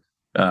be there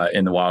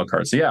in the wild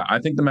card. So yeah, I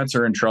think the Mets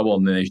are in trouble,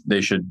 and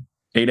they should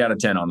 8 out of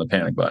 10 on the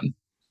panic button.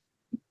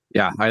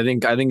 Yeah, I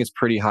think it's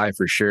pretty high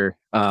for sure.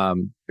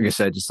 Like I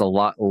said, just a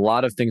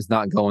lot of things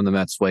not going the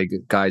Mets' way.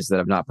 Guys that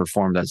have not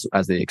performed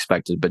as they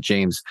expected. But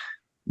James,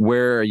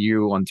 where are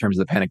you on terms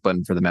of the panic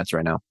button for the Mets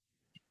right now?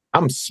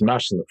 I'm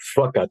smashing the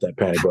fuck out that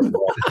panic button.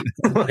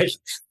 Like,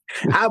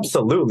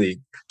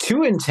 absolutely.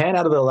 2-10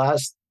 out of the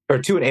last, or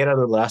 2-8 out of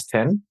the last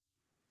 10.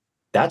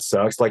 That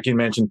sucks. Like you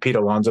mentioned, Pete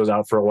Alonso's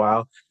out for a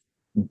while.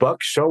 Buck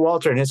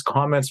Showalter in his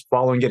comments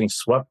following getting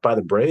swept by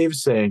the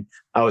Braves saying,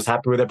 I was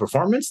happy with their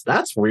performance.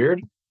 That's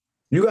weird.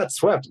 You got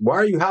swept. Why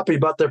are you happy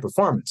about their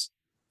performance?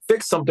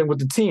 Fix something with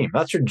the team.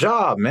 That's your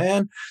job,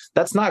 man.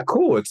 That's not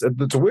cool. It's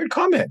a weird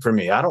comment for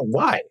me. I don't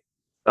why.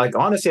 Like,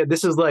 honestly,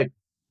 this is like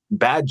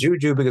bad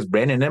juju because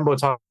Brandon Nimbo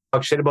talk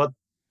shit about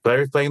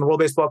players playing in the World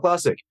Baseball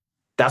Classic.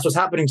 That's what's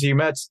happening to you,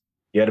 Mets.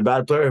 You had a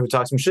bad player who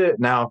talked some shit.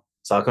 Now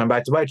it's all coming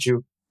back to bite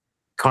you.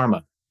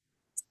 Karma.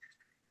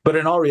 But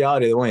in all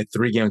reality, they're only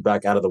 3 games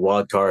back out of the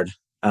wild card.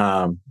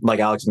 Like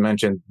Alex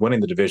mentioned, winning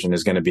the division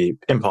is going to be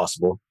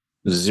impossible.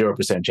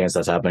 0% chance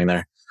that's happening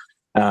there.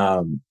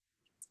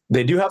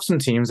 They do have some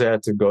teams they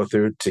have to go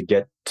through to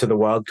get to the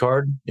wild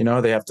card.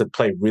 They have to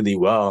play really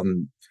well,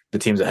 and the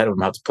teams ahead of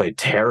them have to play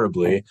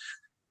terribly.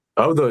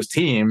 Of those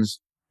teams,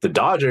 the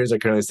Dodgers are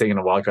currently staying in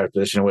a wild card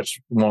position, which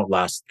won't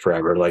last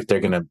forever. Like, they're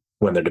going to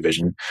win their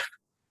division.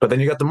 But then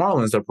you got the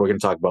Marlins that we're going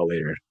to talk about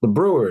later. The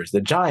Brewers,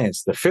 the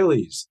Giants, the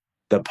Phillies,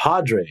 the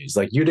Padres.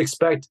 Like, you'd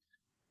expect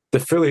the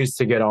Phillies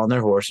to get on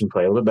their horse and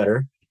play a little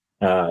better.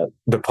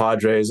 The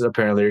Padres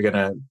apparently are going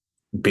to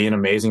be an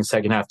amazing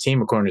second half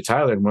team, according to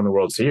Tyler, and win the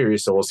World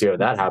Series. So we'll see how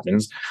that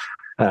happens.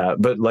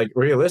 But like,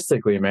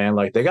 realistically, man,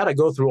 like, they got to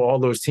go through all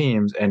those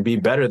teams and be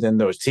better than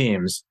those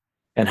teams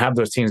and have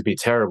those teams be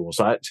terrible.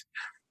 So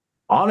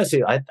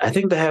honestly, I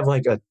think they have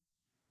like a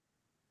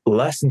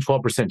less than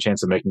 12%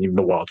 chance of making even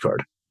the wild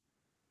card.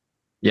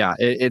 Yeah,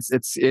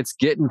 it's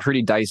getting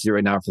pretty dicey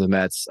right now for the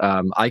Mets.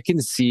 I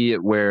can see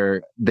it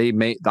where they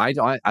may. I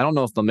don't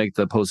know if they'll make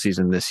the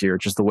postseason this year.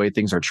 Just the way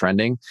things are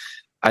trending.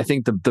 I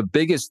think the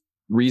biggest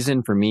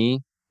reason for me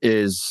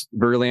is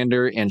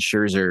Verlander and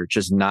Scherzer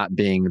just not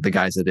being the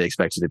guys that they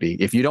expected to be.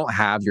 If you don't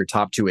have your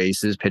top 2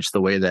 aces pitch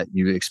the way that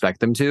you expect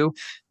them to,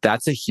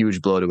 that's a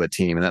huge blow to a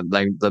team. And that,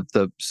 like,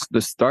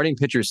 the starting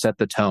pitchers set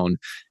the tone,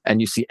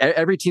 and you see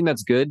every team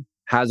that's good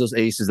has those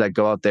aces that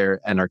go out there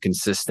and are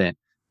consistent.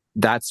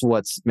 That's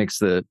what makes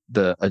a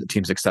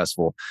team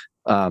successful.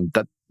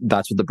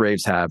 That's what the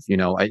Braves have.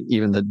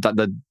 Even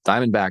the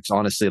Diamondbacks,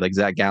 honestly, like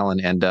Zach Gallen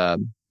and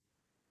I'm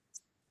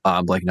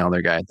blanking on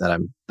their guy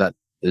that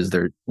is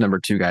their number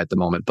 2 guy at the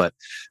moment. But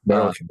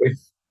Merrill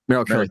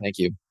Kelly, thank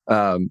you.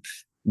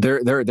 There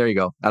you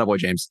go. Attaboy,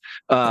 James.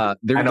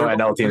 They're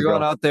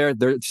going out there.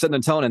 They're setting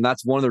the tone, and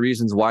that's one of the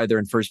reasons why they're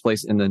in first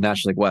place in the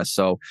National League West.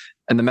 So,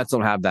 and the Mets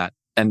don't have that.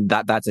 And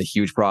that's a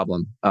huge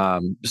problem.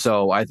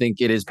 So I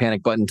think it is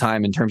panic button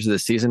time in terms of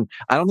this season.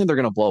 I don't think they're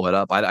going to blow it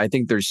up. I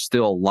think there's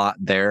still a lot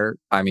there.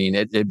 I mean,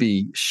 it'd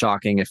be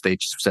shocking if they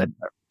just said,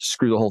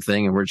 screw the whole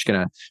thing and we're just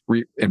going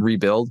to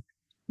rebuild.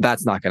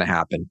 That's not going to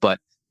happen. But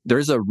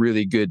there's a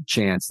really good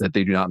chance that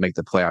they do not make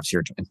the playoffs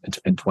here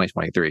in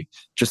 2023.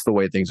 Just the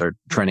way things are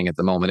trending at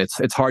the moment,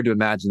 it's hard to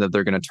imagine that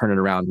they're going to turn it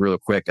around real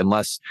quick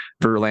unless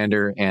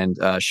Verlander and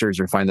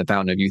Scherzer find the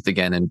fountain of youth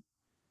again and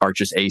are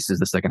just aces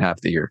the second half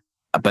of the year.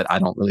 But I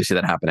don't really see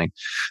that happening.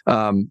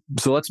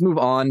 So let's move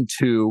on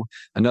to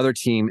another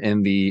team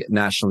in the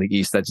National League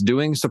East that's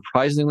doing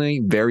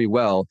surprisingly very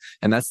well,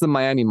 and that's the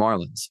Miami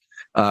Marlins.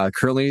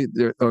 Currently,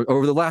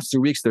 over the last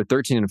 2 weeks, they're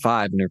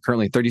 13-5, and they're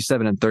currently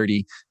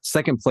 37-30,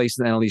 second place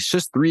in the NL East,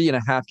 just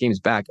 3.5 games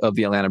back of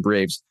the Atlanta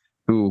Braves,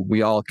 who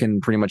we all can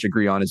pretty much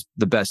agree on is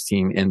the best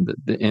team in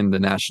the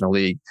National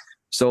League.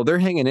 So they're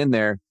hanging in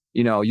there.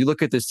 You know, you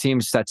look at this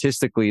team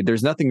statistically,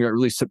 there's nothing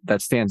really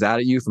that stands out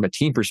at you from a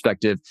team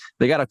perspective.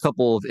 They got a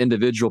couple of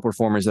individual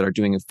performers that are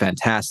doing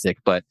fantastic,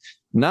 but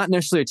not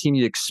necessarily a team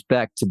you'd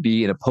expect to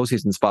be in a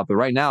postseason spot. But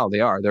right now they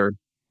are. They're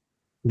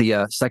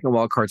the second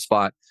wild card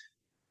spot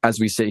as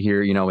we sit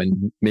here, you know,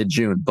 in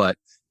mid-June. But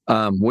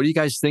what do you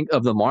guys think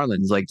of the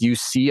Marlins? Like, do you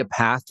see a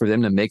path for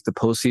them to make the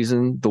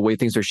postseason the way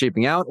things are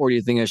shaping out? Or do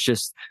you think it's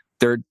just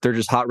they're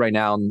just hot right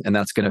now, and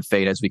that's going to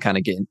fade as we kind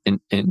of get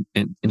into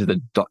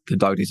the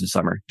dog days of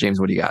summer? James,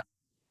 what do you got?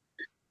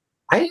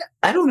 I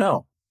don't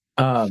know.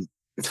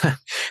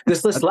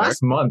 This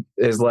last month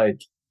is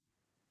like,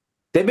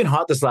 they've been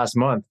hot this last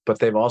month, but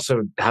they've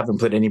also haven't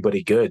played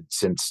anybody good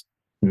since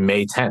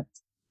May 10th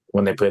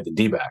when they played the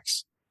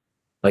D-backs.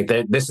 Like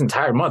this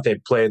entire month,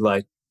 they've played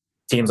like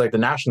teams like the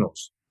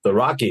Nationals, the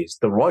Rockies,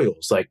 the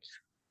Royals, like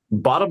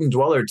bottom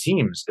dweller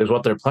teams is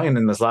what they're playing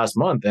in this last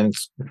month. And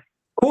it's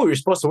cool. You're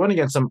supposed to win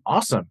against them.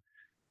 Awesome.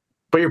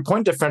 But your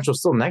point differential is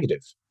still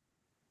negative.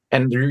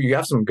 And you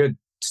have some good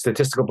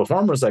statistical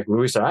performers like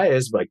Luis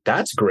Arraez, like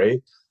that's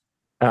great.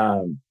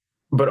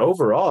 But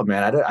overall,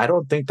 man, I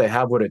don't think they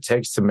have what it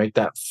takes to make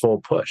that full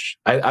push.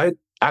 I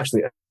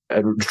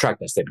retract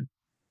that statement.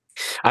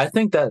 I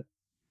think that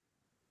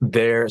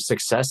their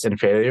success and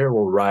failure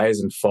will rise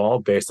and fall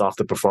based off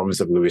the performance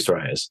of Luis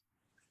Arraez.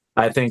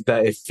 I think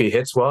that if he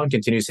hits well and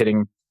continues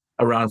hitting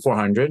around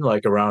 400,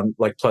 like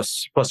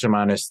plus or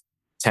minus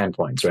 10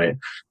 points, right?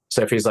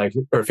 So if he's like,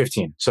 or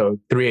 15, so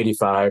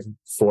 385,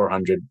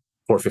 400,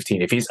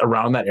 415, if he's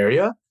around that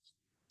area,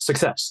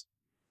 success.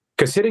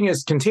 Because hitting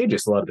is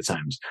contagious a lot of the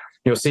times.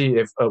 You'll see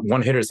if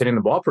one hitter is hitting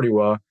the ball pretty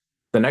well,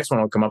 the next one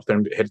will come up there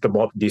and hit the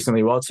ball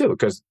decently well too,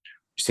 because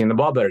you're seeing the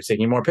ball better,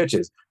 taking more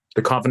pitches.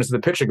 The confidence of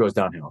the pitcher goes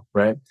downhill,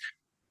 right?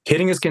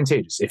 Hitting is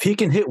contagious. If he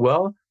can hit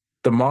well,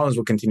 the Marlins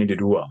will continue to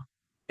do well.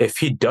 If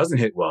he doesn't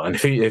hit well, and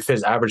if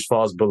his average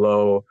falls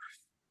below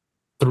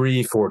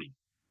 340,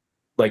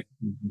 like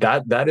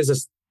that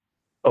is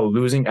a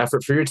losing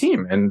effort for your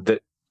team, and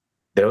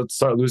they'll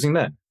start losing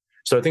then.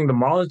 So I think the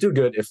Marlins do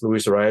good if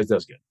Luis Arraez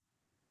does good.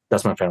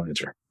 That's my final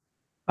answer.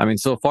 I mean,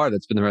 so far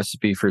that's been the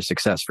recipe for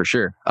success for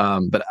sure.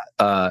 But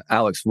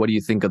Alex, what do you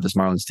think of this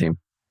Marlins team?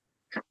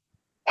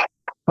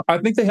 I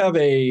think they have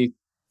a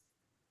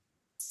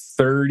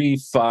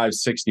 35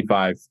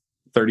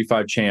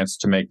 chance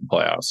to make the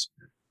playoffs.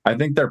 I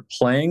think they're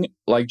playing,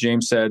 like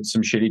James said,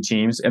 some shitty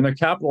teams, and they're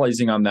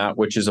capitalizing on that,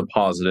 which is a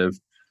positive.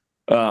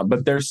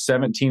 But they're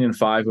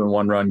 17-5 in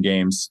one-run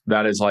games.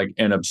 That is like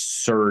an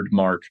absurd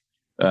mark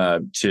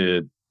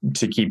to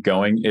keep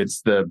going.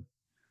 It's the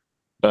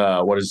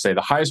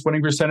the highest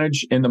winning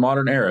percentage in the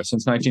modern era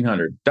since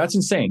 1900. That's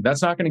insane.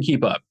 That's not going to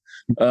keep up.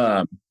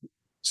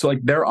 So like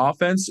their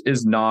offense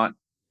is not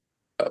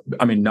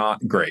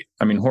great.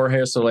 I mean,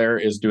 Jorge Soler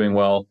is doing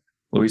well.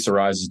 Luis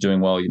Arraez is doing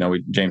well. You know,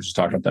 James was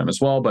talking about them as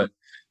well. But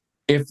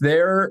if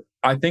they're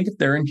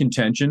in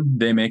contention,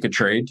 they make a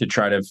trade to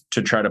try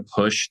to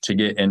push to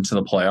get into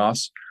the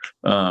playoffs.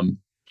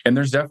 And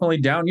there's definitely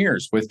down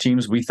years with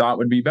teams we thought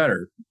would be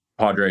better.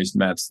 Padres,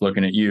 Mets,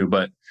 looking at you,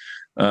 but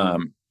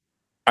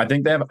I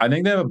think they have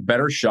a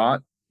better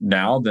shot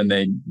now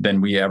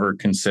than we ever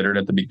considered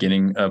at the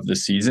beginning of the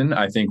season.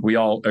 I think we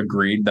all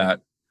agreed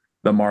that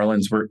the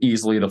Marlins were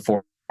easily the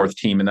fourth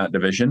team in that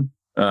division.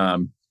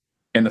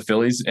 And the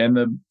Phillies and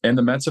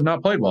the Mets have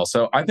not played well.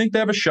 So I think they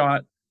have a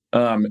shot.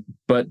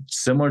 But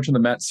similar to the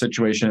Mets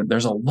situation,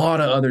 there's a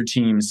lot of other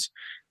teams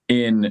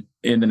in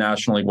the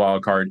National League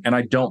wild card, and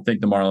I don't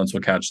think the Marlins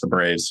will catch the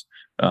Braves.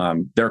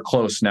 They're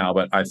close now,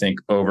 but I think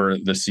over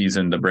the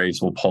season the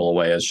Braves will pull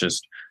away as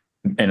just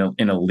an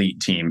elite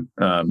team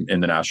in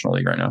the National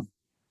League right now.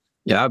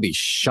 Yeah, that'd be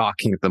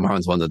shocking if the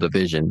Marlins won the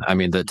division. I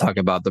mean, to talk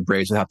about the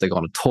Braves would have to go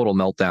on a total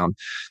meltdown.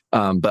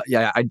 But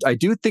yeah, I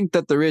do think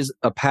that there is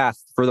a path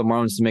for the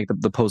Marlins to make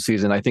the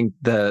postseason. I think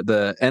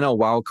the NL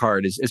wild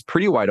card is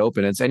pretty wide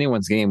open. It's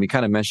anyone's game. We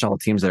kind of mentioned all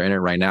the teams that are in it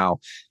right now.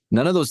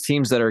 None of those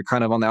teams that are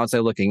kind of on the outside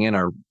looking in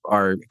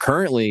are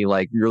currently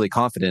like really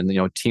confident. You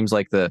know, teams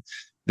like the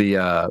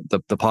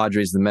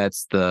Padres, the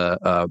Mets,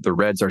 the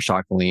Reds are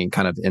shockingly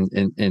kind of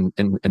in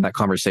that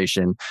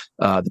conversation.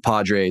 The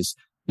Padres.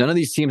 None of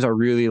these teams are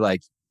really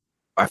like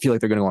I feel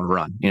like they're going to go on a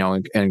run,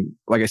 and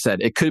like I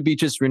said, it could be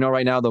just,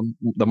 right now the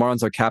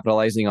Marlins are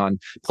capitalizing on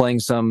playing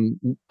some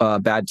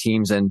bad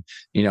teams and,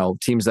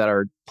 teams that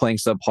are playing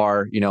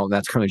subpar, and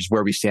that's currently just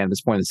where we stand at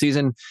this point in the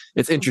season.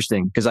 It's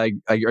interesting because I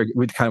agree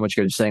with kind of what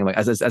you guys are saying. Like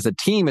as a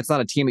team, it's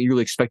not a team that you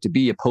really expect to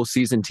be a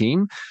postseason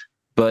team,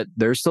 but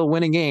they're still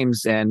winning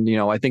games. And,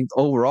 I think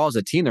overall as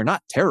a team, they're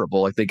not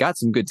terrible. Like they got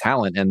some good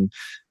talent and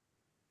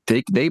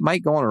they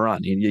might go on a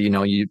run.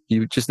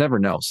 You just never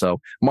know.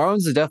 So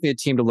Marlins is definitely a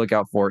team to look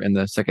out for in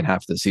the second half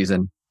of the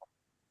season.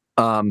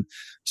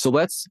 So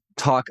let's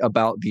talk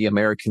about the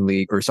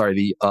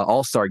the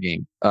All-Star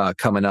game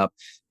coming up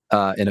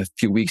in a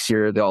few weeks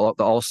here. The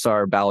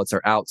All-Star ballots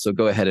are out, so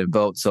go ahead and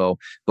vote.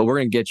 But we're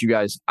going to get you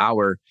guys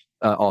our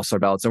All-Star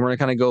ballots, and we're going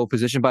to kind of go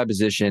position by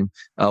position.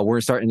 We're going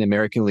to start in the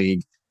American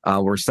League.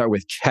 We're going to start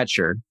with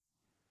catcher.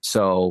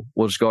 So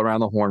we'll just go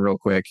around the horn real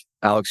quick.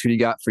 Alex, who do you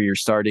got for your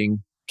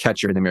starting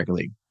catcher in the American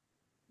League?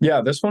 Yeah,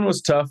 this one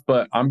was tough,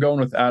 but I'm going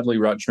with Adley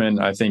Rutschman.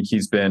 I think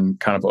he's been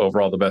kind of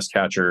overall the best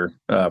catcher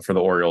for the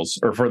Orioles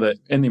or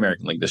in the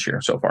American League this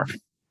year so far.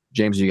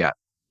 James, you got?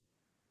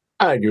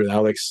 I agree with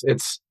Alex.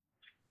 It's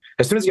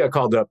as soon as he got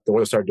called up, the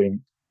Orioles started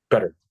doing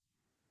better.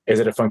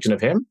 Is it a function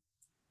of him?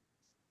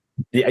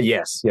 Yeah,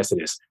 yes,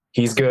 it is.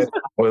 He's good.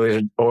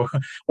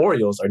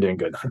 Orioles are doing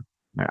good.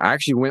 I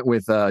actually went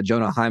with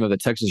Jonah Heim of the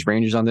Texas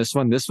Rangers on this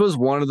one. This was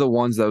one of the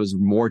ones that was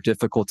more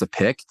difficult to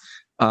pick.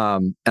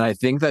 And I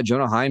think that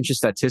Jonah Heim just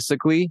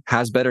statistically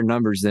has better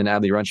numbers than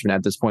Adley Rutschman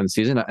at this point in the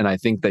season. And I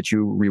think that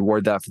you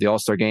reward that for the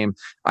All-Star game.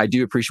 I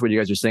do appreciate what you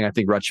guys are saying. I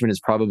think Rutschman is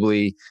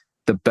probably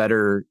the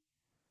better,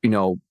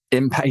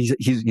 impact.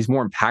 He's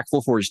more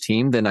impactful for his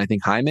team than I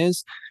think Heim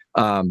is.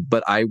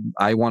 But I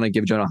want to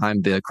give Jonah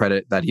Heim the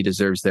credit that he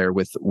deserves there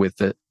with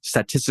the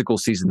statistical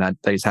season that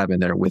he's having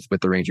there with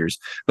the Rangers.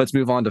 Let's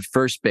move on to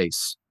first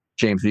base.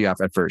 James, who you got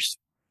at first?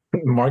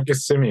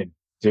 Marcus Semien,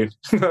 dude.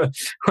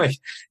 Like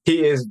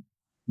he is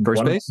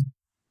first base.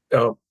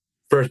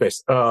 First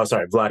base. Oh,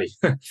 sorry, Vladdy.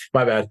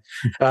 My bad.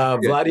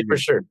 Vladdy for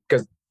sure,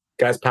 because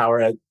guy's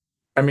power.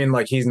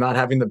 He's not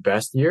having the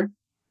best year,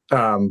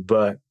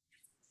 but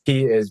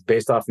he is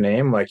based off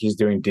name. Like he's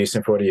doing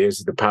decent for what he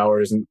is. The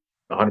power isn't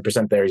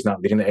 100% there. He's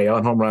not leading the AL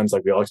in home runs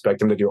like we all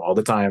expect him to do all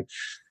the time.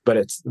 But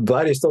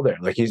Vladdy's still there.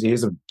 Like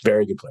he's a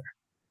very good player.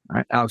 All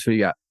right, Alex, who you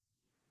got?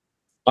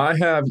 I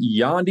have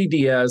Yandy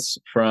Diaz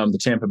from the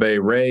Tampa Bay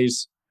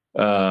Rays.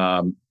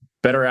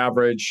 Better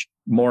average,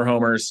 more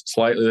homers,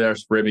 slightly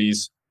less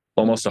ribbies,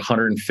 almost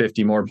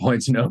 150 more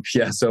points in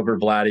OPS over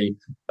Vladdy,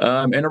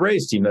 and a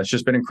Rays team that's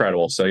just been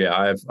incredible. So yeah,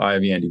 I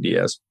have Yandy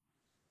Diaz.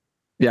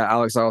 Yeah,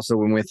 Alex, I also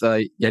went with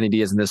Yandy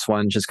Diaz in this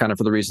one, just kind of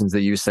for the reasons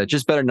that you said.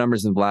 Just better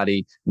numbers than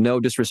Vladdy. No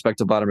disrespect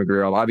to Vladimir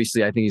Guerrero.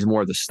 Obviously, I think he's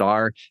more of the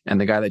star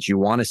and the guy that you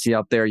want to see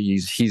out there.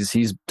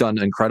 He's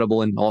done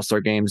incredible in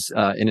All-Star games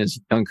in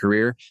his young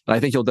career. And I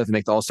think he'll definitely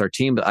make the All-Star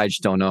team, but I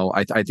just don't know.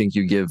 I think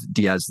you give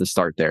Diaz the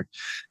start there.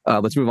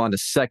 Let's move on to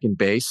second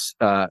base.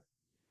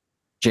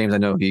 James, I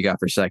know who you got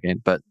for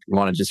second, but you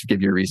want to just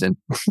give your reason.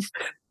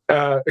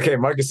 Okay,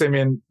 Marcus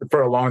Semien,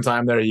 for a long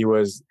time there, he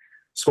was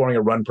scoring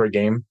a run per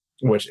game,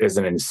 which is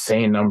an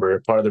insane number.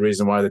 Part of the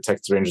reason why the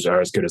Texas Rangers are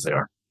as good as they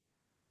are.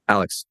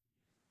 Alex.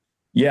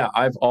 Yeah,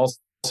 I've also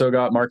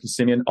got Marcus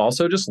Semien.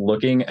 Also, just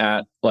looking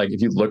at,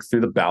 if you look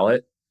through the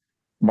ballot,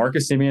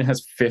 Marcus Semien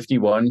has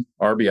 51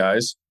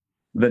 RBIs.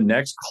 The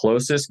next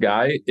closest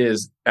guy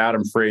is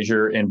Adam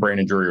Frazier and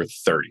Brandon Drury with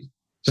 30.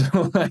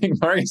 So,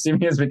 Marcus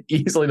Semien has been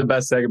easily the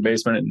best second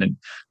baseman, and in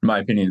my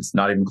opinion, it's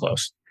not even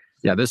close.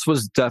 Yeah, this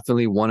was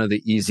definitely one of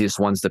the easiest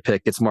ones to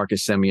pick. It's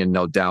Marcus Semien,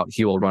 no doubt.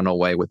 He will run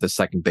away with the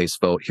second base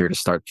vote here to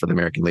start for the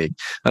American League.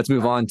 Let's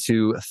move on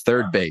to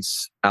third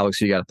base. Alex,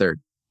 who you got a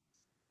third?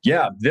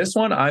 Yeah, this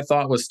one I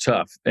thought was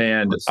tough.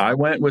 And I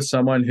went with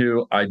someone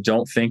who I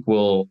don't think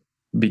will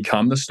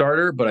become the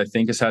starter, but I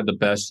think has had the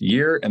best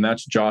year. And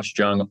that's Josh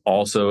Jung,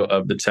 also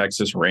of the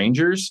Texas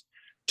Rangers.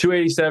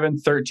 287,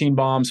 13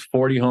 bombs,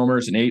 40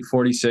 homers, and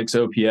 846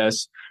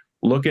 OPS.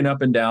 Looking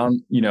up and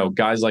down,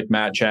 guys like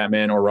Matt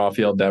Chapman or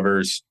Rafael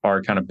Devers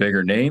are kind of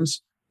bigger names,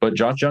 but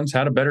Josh Jung's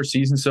had a better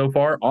season so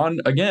far on,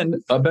 again,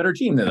 a better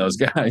team than those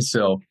guys.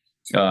 So,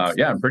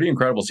 pretty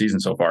incredible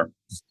season so far.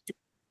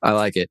 I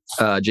like it.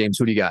 James,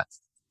 who do you got?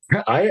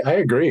 I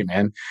agree,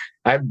 man.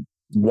 I've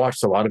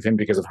watched a lot of him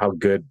because of how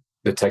good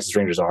the Texas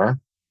Rangers are,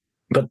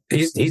 but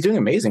he's doing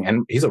amazing,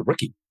 and he's a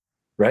rookie,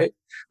 right?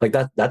 Like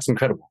that's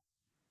incredible.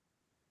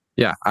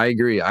 Yeah, I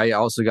agree. I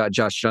also got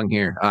Josh Jung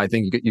here. I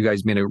think you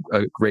guys made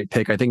a great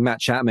pick. I think Matt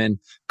Chapman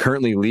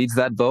currently leads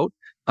that vote.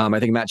 I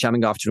think Matt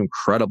Chapman got off to an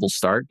incredible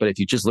start, but if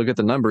you just look at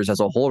the numbers as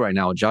a whole right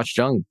now, Josh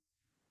Jung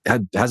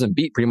hasn't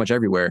beat pretty much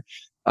everywhere.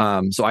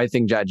 So I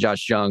think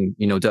Josh Jung,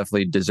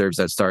 definitely deserves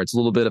that start. It's a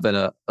little bit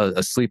of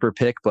a sleeper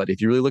pick, but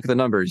if you really look at the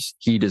numbers,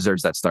 he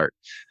deserves that start.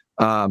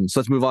 So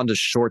let's move on to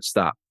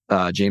shortstop.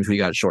 James, who you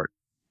got at short?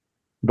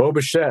 Bo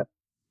Bichette,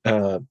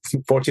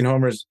 14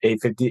 homers,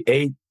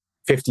 858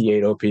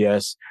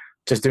 OPS,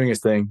 just doing his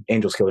thing.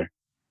 Angels killer.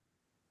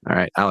 All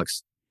right,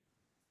 Alex.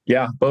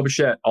 Yeah, Bo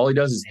Bichette, all he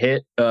does is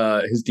hit.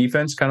 His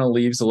defense kind of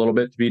leaves a little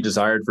bit to be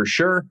desired for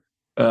sure.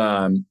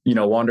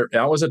 Wander,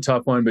 that was a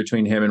tough one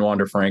between him and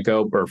Wander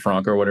Franco, or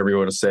Franco, whatever you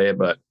want to say.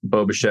 But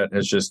Bo Bichette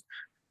has just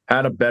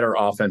had a better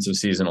offensive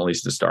season, at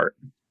least to start.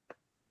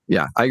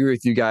 Yeah, I agree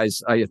with you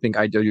guys. I think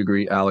I do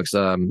agree, Alex.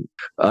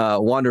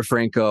 Wander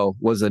Franco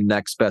was the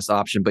next best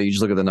option, but you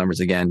just look at the numbers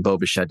again. Bo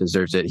Bichette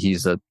deserves it.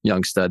 He's a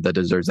young stud that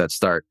deserves that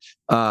start.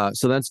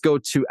 So let's go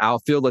to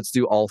outfield. Let's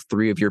do all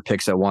three of your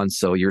picks at once.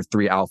 So your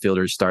three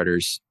outfielders,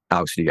 starters.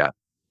 Alex, what do you got?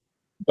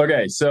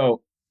 Okay,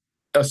 so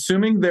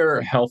assuming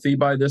they're healthy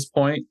by this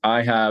point,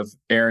 I have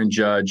Aaron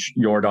Judge,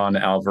 Yordan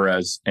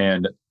Alvarez,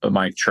 and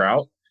Mike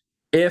Trout.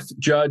 If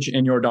Judge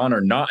and Yordan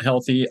are not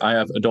healthy, I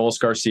have Adolis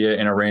Garcia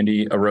and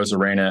Randy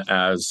Arozarena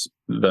as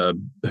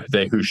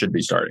who should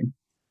be starting.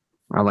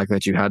 I like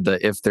that you had the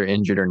if they're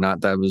injured or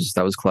not. That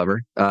was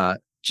clever.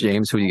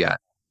 James, who do you got?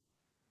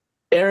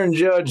 Aaron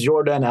Judge,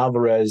 Yordan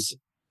Alvarez,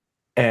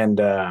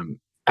 and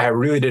I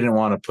really didn't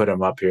want to put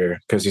him up here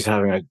because he's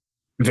having a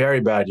very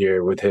bad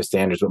year with his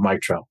standards with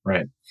Mike Trout,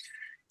 right?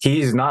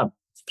 He's not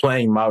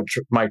playing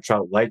Mike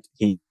Trout like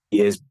he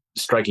is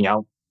striking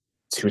out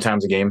 2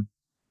 times a game.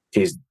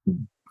 He's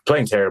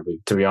playing terribly,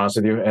 to be honest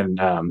with you. And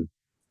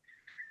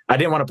I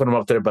didn't want to put him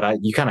up there, but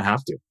you kind of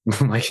have to.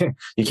 Like,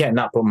 you can't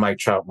not put Mike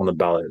Trout on the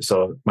ballot.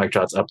 So Mike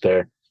Trout's up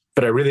there.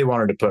 But I really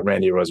wanted to put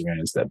Randy Arozarena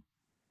instead.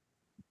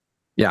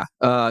 Yeah,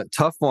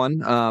 tough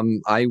one.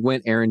 I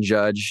went Aaron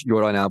Judge,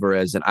 Yordan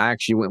Alvarez, and I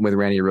actually went with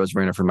Randy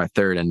Arozarena for my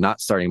third and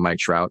not starting Mike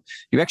Trout.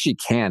 You actually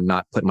can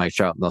not put Mike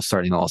Trout in the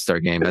starting All-Star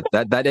game.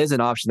 That is an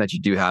option that you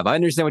do have. I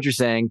understand what you're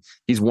saying.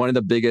 He's one of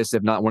the biggest,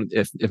 if not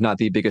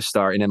the biggest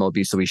star in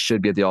MLB, so he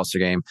should be at the All-Star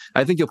game.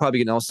 I think you'll probably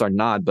get an All-Star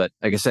nod, but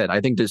like I said, I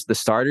think the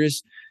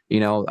starters,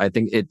 I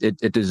think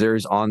it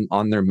deserves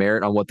on their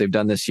merit on what they've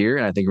done this year,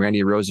 and I think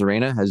Randy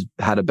Arozarena has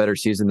had a better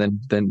season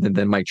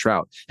than Mike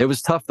Trout. It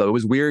was tough though. It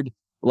was weird.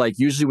 Like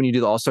usually when you do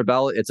the All-Star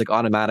ballot, it's like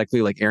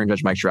automatically like Aaron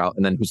Judge, Mike Trout,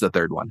 and then who's the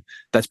third one?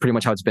 That's pretty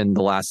much how it's been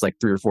the last like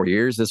 3 or 4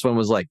 years. This one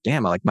was like,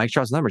 damn, like Mike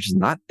Trout's number is just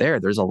not there.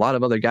 There's a lot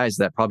of other guys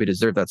that probably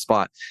deserve that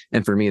spot.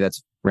 And for me,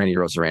 that's Randy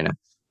Arozarena.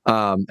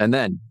 And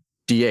then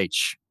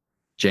DH,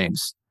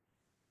 James.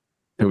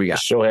 Who we got?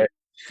 Shohei.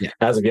 Yeah.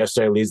 As of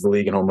yesterday, leads the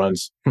league in home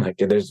runs. Like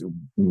there's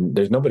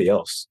nobody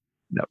else.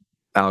 No.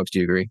 Alex, do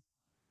you agree?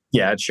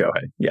 Yeah, it's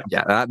Shohei.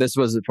 Yeah. This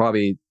was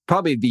probably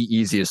the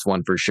easiest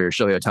one for sure.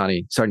 Shohei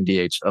Ohtani starting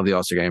DH of the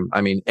All-Star game. I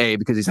mean, A,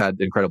 because he's had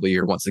an incredible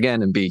year once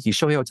again, and B, he's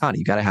Shohei Ohtani.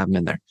 You got to have him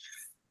in there.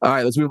 All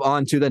right, let's move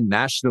on to the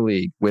National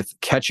League with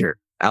catcher.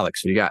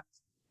 Alex, what do you got?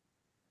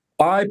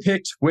 I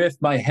picked with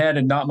my head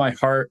and not my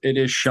heart. It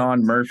is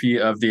Sean Murphy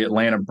of the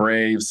Atlanta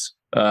Braves.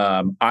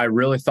 I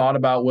really thought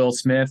about Will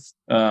Smith.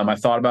 I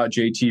thought about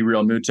JT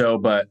Realmuto,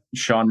 but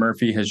Sean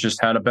Murphy has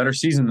just had a better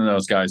season than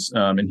those guys,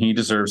 and he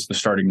deserves the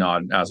starting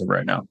nod as of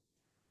right now.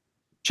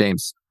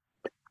 James.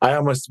 I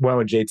almost went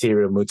with JT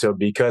Realmuto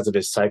because of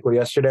his cycle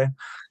yesterday,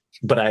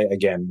 but I,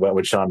 again, went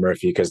with Sean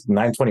Murphy because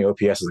 920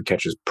 OPS as a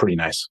catcher is pretty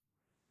nice.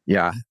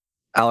 Yeah.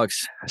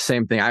 Alex,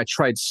 same thing. I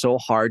tried so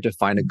hard to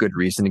find a good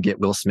reason to get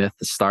Will Smith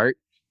to start,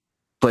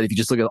 but if you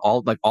just look at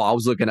I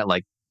was looking at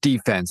like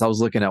defense, I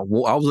was looking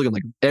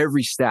like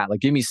every stat,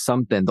 like give me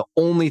something. The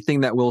only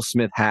thing that Will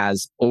Smith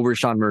has over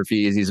Sean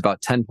Murphy is he's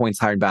about 10 points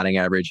higher in batting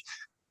average.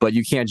 But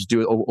you can't just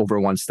do it over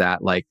one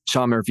stat. Like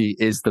Sean Murphy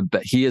is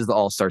he is the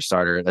all-star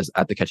starter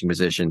at the catching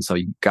position. So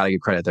you got to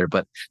give credit there.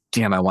 But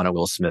damn, I want a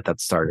Will Smith at the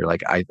starter.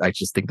 Like I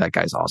just think that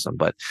guy's awesome.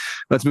 But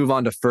let's move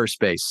on to first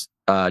base.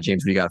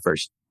 James, what do you got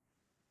first?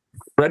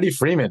 Freddie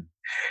Freeman.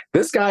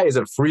 This guy is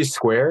a free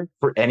square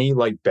for any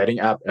like betting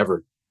app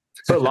ever.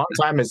 For a long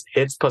time, his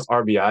hits plus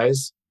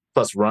RBIs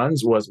plus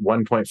runs was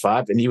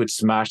 1.5, and he would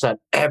smash that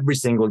every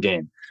single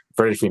game.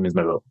 Freddie Freeman's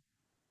my vote.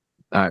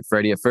 All right,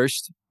 Freddie at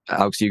first.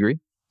 Alex, do you agree?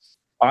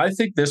 I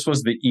think this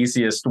was the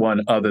easiest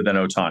one other than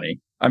Ohtani.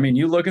 I mean,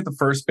 you look at the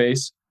first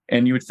base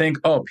and you would think,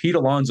 oh, Pete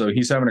Alonso,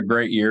 he's having a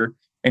great year.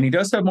 And he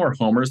does have more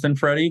homers than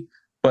Freddie.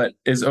 But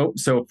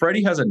so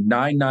Freddie has a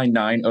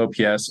 999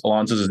 OPS.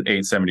 Alonso's is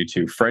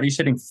 872. Freddie's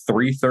hitting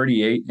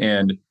 338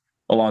 and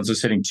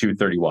Alonso's hitting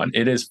 231.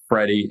 It is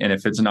Freddie. And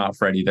if it's not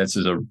Freddie, it's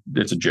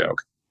a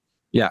joke.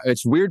 Yeah,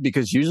 it's weird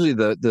because usually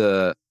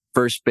the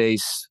first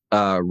base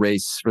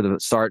race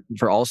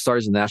for all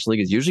stars in the National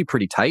League is usually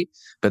pretty tight,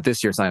 but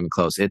this year it's not even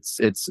close.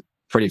 It's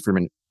Freddie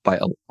Freeman by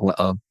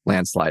a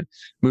landslide.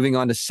 Moving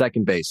on to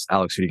second base,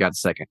 Alex, who do you got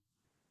second?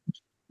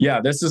 Yeah,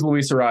 this is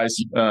Luis Arraez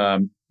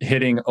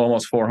hitting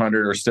almost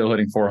 400 or still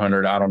hitting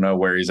 400. I don't know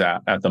where he's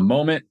at the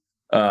moment,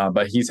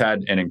 but he's had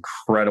an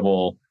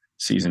incredible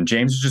season.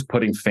 James is just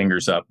putting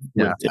fingers up.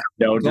 Yeah.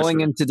 Going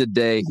into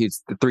today,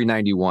 he's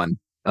 391.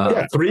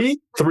 Yeah, 3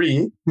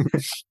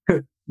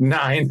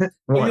 9.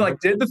 Well, you like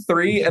did the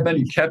 3 and then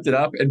you kept it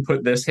up and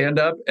put this hand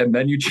up and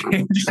then you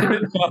changed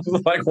it. I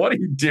was like, what are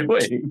you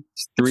doing?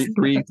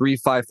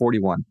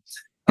 541.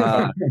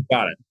 Got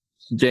it.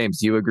 James,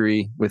 do you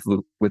agree with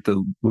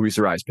the Luis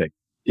Arraez pick?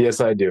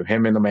 Yes, I do.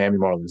 Him and the Miami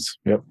Marlins.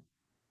 Yep.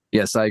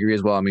 Yes, I agree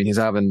as well. I mean, he's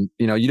having,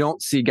 you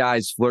don't see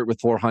guys flirt with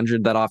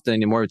 400 that often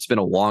anymore. It's been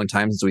a long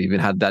time since we even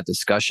had that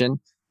discussion.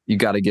 You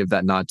got to give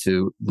that nod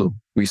to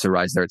Luis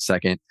Arraez there at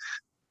second.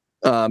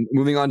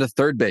 Moving on to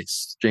third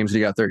base. James, what do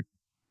you got third?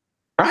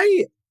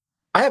 I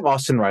I have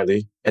Austin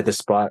Riley at this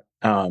spot.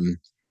 11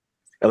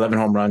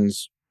 home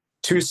runs,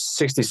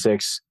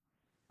 266,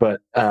 but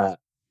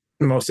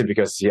mostly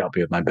because he helped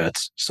me with my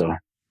bets. So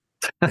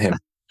him.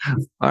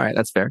 All right,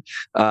 that's fair.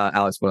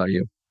 Alex, what are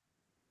you?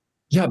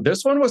 Yeah,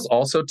 this one was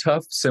also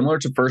tough, similar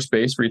to first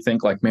base, where you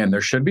think like, man,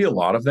 there should be a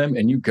lot of them.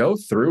 And you go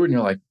through and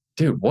you're like,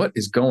 dude, what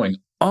is going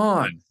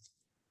on?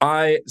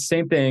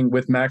 Same thing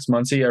with Max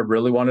Muncy. I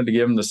really wanted to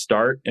give him the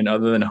start. And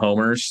other than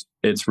homers,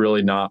 it's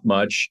really not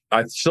much.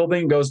 I still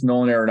think it goes to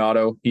Nolan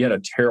Arenado. He had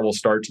a terrible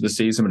start to the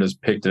season, but has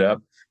picked it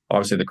up.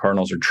 Obviously, the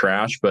Cardinals are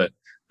trash, but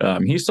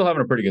he's still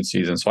having a pretty good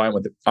season. So I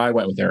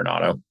went with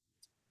Arenado.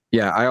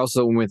 Yeah, I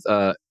also went with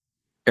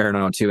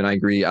Arenado too, and I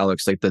agree,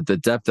 Alex. Like the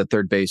depth at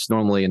third base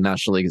normally in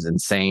National League is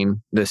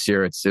insane. This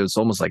year, it was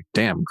almost like,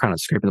 damn, I'm kind of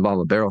scraping the bottom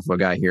of the barrel for a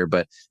guy here.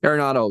 But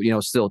Arenado,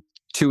 still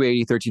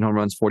 280, 13 home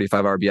runs,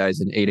 45 RBIs,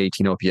 and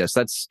 818 OPS.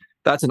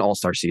 That's an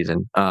all-star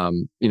season.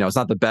 It's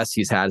not the best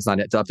he's had. It's not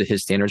up to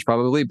his standards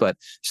probably, but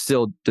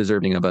still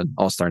deserving of an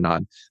all-star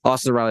nod.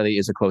 Austin Riley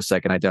is a close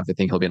second. I definitely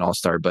think he'll be an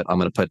all-star, but I'm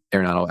going to put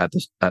Arenado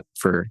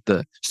for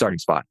the starting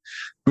spot.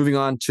 Moving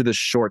on to the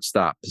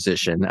shortstop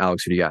position.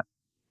 Alex, who do you got?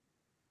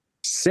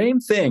 Same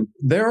thing.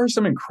 There are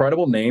some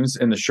incredible names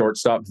in the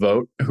shortstop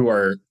vote who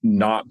are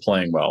not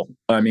playing well.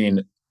 I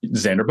mean,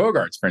 Xander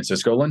Bogaerts,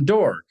 Francisco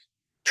Lindor,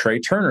 Trey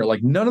Turner,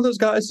 like none of those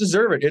guys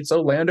deserve it. It's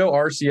Orlando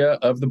Arcia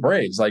of the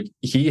Braves. Like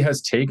he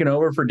has taken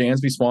over for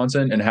Dansby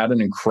Swanson and had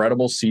an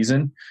incredible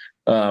season.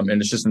 And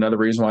it's just another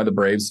reason why the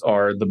Braves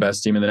are the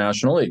best team in the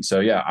National League. So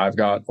yeah, I've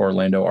got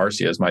Orlando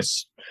Arcia as my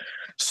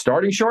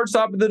starting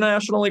shortstop of the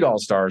National League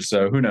All-Stars.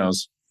 So who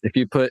knows? If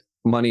you put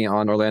money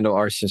on Orlando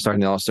Arcia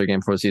starting the All-Star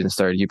game before the season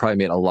started, you probably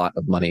made a lot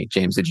of money.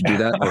 James, did you do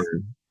that? Or?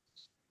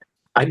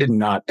 I did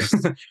not,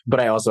 but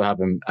I also have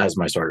him as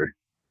my starter.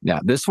 Yeah,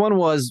 this one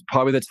was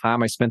probably the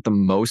time I spent the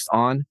most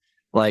on,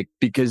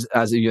 because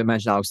as you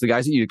mentioned, Alex, the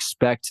guys that you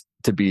expect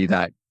to be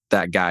that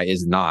guy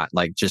is not,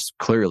 just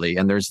clearly.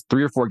 And there's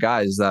 3 or 4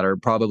 guys that are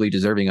probably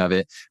deserving of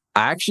it.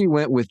 I actually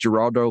went with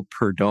Geraldo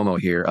Perdomo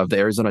here of the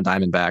Arizona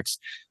Diamondbacks.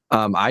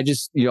 I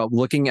just,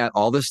 looking at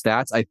all the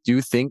stats, I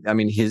do think,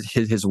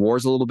 his WAR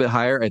is a little bit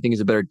higher. I think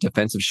he's a better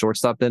defensive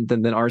shortstop than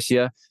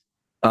Arcia.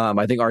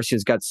 I think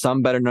Arcia's got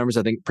some better numbers.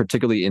 I think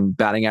particularly in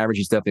batting average,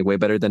 he's definitely way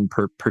better than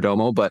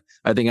Perdomo. But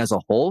I think as a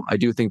whole, I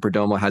do think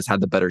Perdomo has had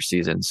the better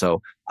season.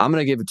 So I'm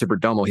going to give it to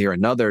Perdomo here.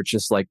 Another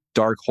just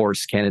dark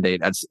horse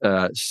candidate at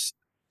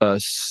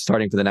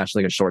starting for the National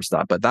League at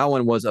shortstop. But that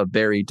one was a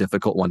very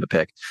difficult one to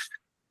pick.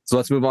 So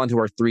let's move on to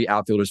our 3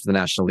 outfielders for the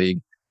National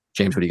League.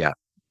 James, what do you got?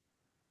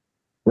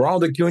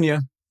 Ronald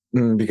Acuna,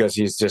 because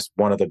he's just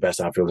one of the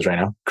best outfielders right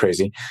now.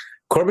 Crazy.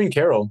 Corbin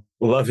Carroll,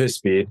 love his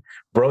speed.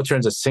 Bro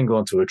turns a single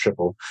into a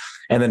triple.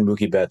 And then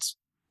Mookie Betts,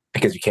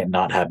 because you can't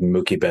not have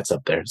Mookie Betts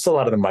up there. It's a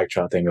lot of the Mike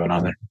Trout thing going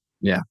on there.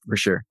 Yeah, for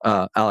sure.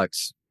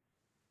 Alex.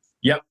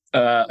 Yep.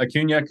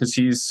 Acuna, because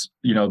he's,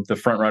 the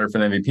front runner for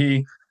the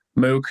MVP.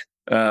 Mook,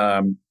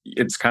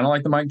 it's kind of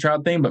like the Mike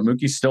Trout thing, but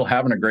Mookie's still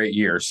having a great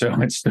year. So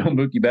it's still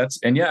Mookie Betts.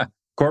 And yeah,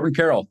 Corbin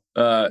Carroll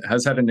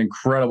has had an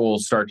incredible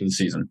start to the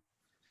season.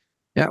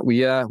 Yeah,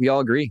 we all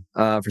agree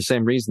for the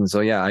same reason. So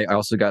yeah, I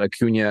also got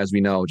Acuna, as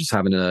we know, just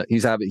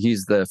he's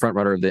the front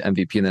runner of the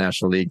MVP in the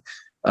National League.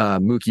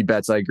 Mookie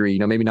Betts, I agree.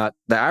 Maybe not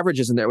the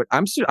average isn't there.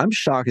 I'm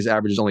shocked his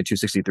average is only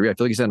 263. I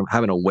feel like he's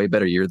having a way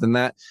better year than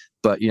that.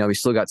 But he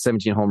still got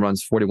 17 home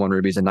runs, 41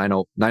 ribbies, and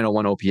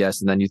 901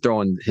 OPS. And then you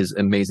throw in his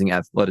amazing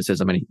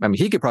athleticism.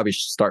 He could probably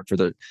start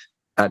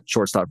at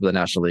shortstop for the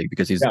National League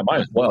because he's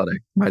might as well.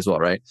 Might as well,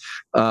 right?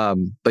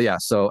 But yeah,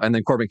 and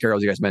then Corbin Carroll,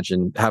 as you guys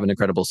mentioned, have an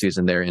incredible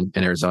season there in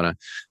Arizona.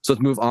 So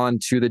let's move on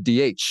to the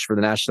DH for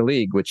the National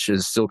League, which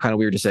is still kind of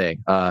weird to say.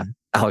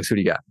 Alex, who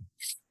do you got?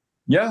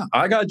 Yeah,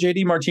 I got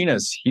JD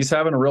Martinez. He's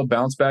having a real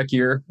bounce back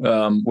year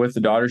with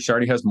the Dodgers. He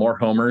already has more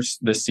homers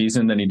this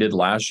season than he did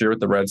last year with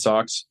the Red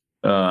Sox.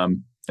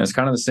 And it's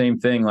kind of the same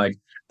thing. Like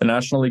the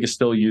National League is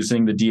still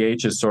using the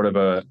DH as sort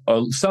of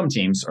some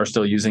teams are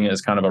still using it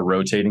as kind of a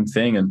rotating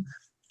thing. And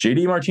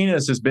JD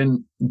Martinez has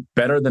been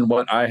better than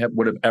what I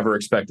would have ever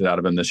expected out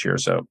of him this year.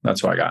 So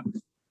that's what I got.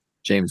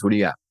 James, what do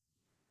you got?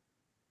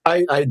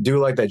 I do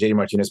like that JD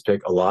Martinez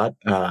pick a lot,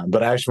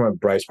 but I actually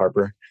went Bryce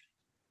Harper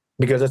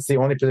because that's the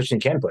only position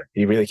he can play.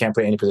 He really can't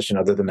play any position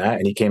other than that.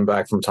 And he came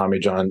back from Tommy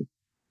John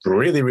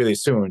really, really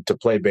soon to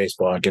play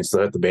baseball and can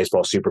still hit the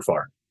baseball super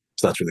far.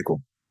 So that's really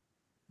cool.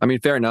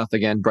 Fair enough.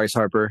 Again, Bryce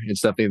Harper, it's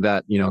definitely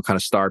that, kind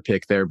of star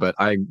pick there. But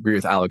I agree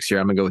with Alex here.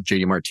 I'm going to go with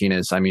JD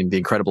Martinez. The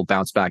incredible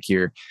bounce back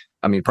here.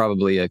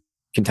 Probably a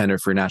contender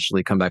for National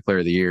League Comeback Player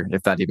of the Year,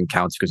 if that even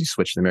counts, because he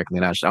switched to the American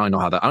League National. I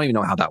don't even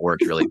know how that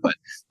works really, but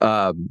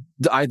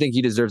I think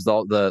he deserves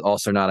the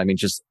All-Star nod.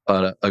 Just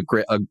a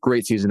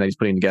great season that he's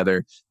putting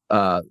together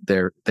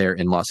there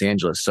in Los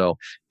Angeles. So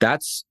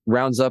that's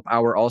rounds up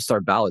our All-Star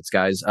ballots,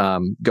 guys.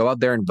 Go out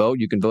there and vote.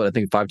 You can vote, I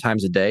think, 5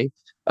 times a day.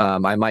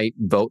 I might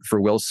vote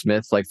for Will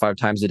Smith 5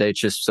 times a day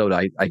just so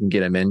that I can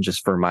get him in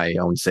just for my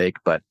own sake,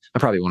 but I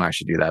probably won't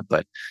actually do that.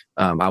 But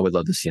I would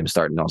love to see him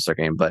start an All-Star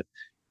game. But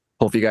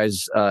Hope you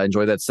guys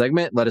enjoy that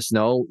segment. Let us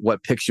know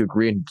what picks you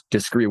agree and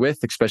disagree with,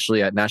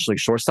 especially at National League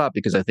shortstop,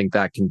 because I think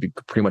that can be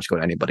pretty much go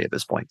to anybody at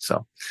this point.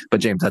 So, but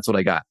James, that's what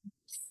I got.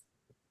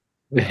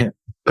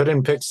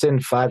 Putting picks in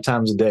 5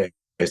 times a day.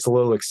 It's a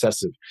little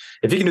excessive.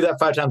 If you can do that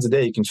 5 times a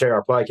day, you can share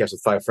our podcast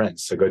with 5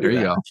 friends. So go do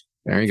that.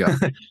 There you go.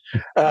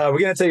 We're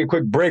going to take a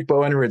quick break, but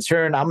when we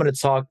return, I'm going to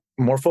talk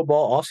more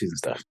football offseason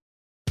stuff.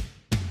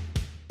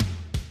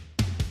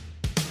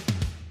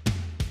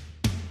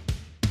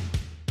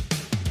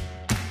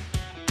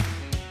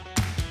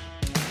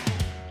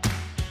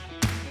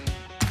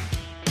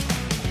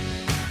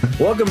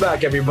 Welcome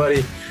back,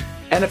 everybody.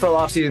 NFL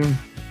offseason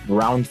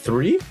round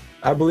 3,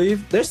 I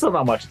believe. There's still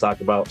not much to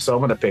talk about, so I'm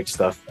going to pick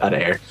stuff out of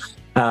air.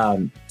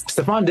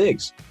 Stephon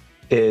Diggs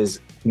is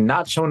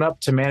not showing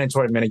up to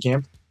mandatory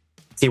minicamp.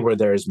 Keyword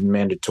there is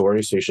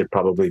mandatory, so you should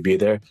probably be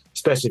there,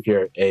 especially if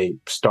you're a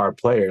star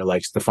player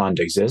like Stephon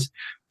Diggs is.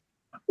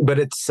 But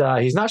it's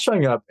he's not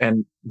showing up,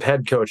 and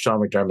head coach Sean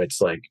McDermott's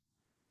like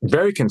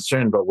very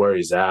concerned about where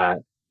he's at.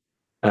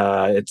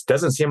 It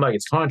doesn't seem like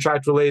it's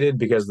contract related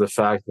because of the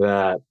fact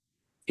that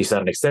he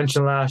signed an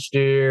extension last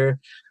year.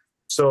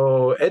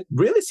 So it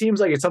really seems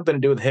like it's something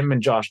to do with him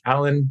and Josh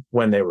Allen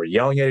when they were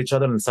yelling at each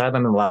other on the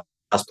sideline in the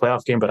last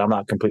playoff game, but I'm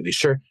not completely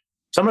sure.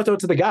 So I'm going to throw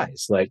it to the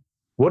guys. Like,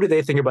 what do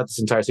they think about this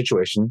entire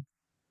situation?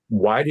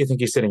 Why do you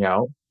think he's sitting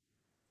out?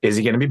 Is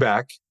he going to be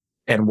back?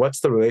 And what's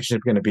the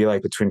relationship going to be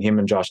like between him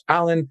and Josh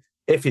Allen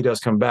if he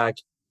does come back?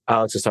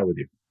 Alex, let's start with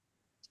you.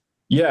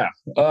 Yeah.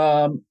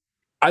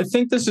 I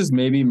think this is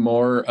maybe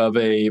more of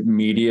a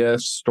media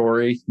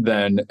story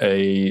than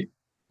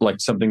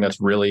something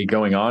that's really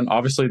going on.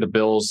 Obviously, the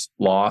Bills'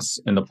 loss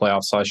in the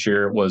playoffs last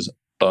year was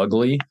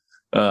ugly.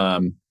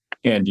 And,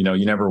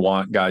 you never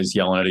want guys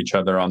yelling at each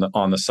other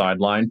on the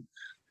sideline.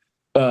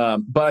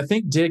 But I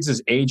think Diggs'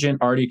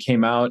 agent already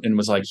came out and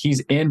was like,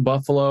 he's in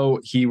Buffalo.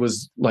 He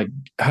was like,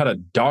 had a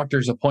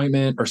doctor's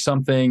appointment or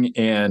something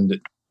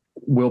and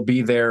will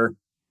be there.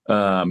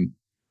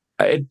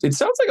 It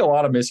sounds like a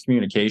lot of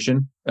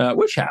miscommunication,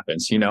 which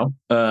happens,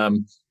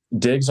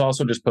 Diggs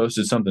also just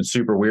posted something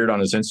super weird on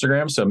his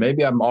Instagram. So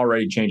maybe I'm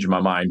already changing my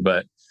mind,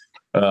 but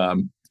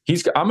I'm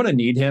going to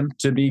need him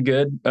to be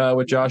good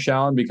with Josh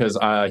Allen because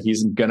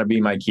he's going to be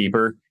my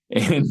keeper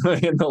in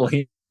the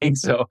league.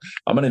 So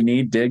I'm going to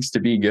need Diggs to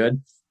be good.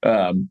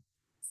 I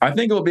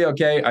think it'll be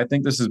okay. I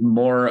think this is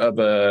more of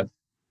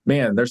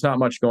there's not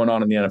much going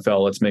on in the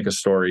NFL. Let's make a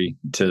story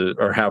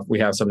we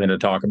have something to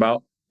talk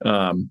about.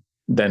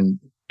 Then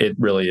it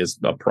really is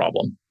a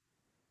problem.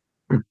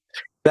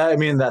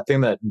 That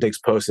thing that Diggs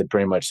posted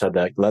pretty much said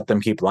that let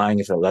them keep lying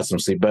if it lets them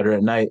sleep better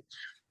at night.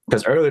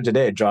 Because earlier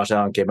today, Josh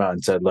Allen came out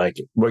and said, like,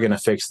 we're going to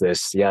fix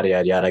this, yada,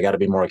 yada, yada. I got to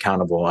be more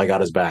accountable. I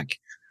got his back.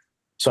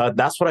 So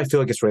that's what I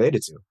feel like it's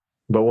related to.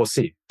 But we'll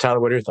see.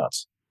 Tyler, what are your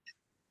thoughts?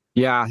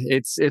 Yeah,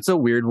 it's a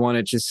weird one.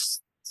 It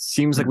just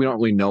seems like we don't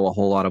really know a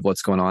whole lot of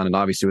what's going on. And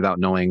obviously without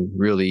knowing,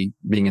 really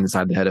being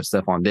inside the head of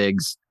Stephon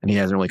Diggs, and he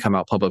hasn't really come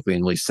out publicly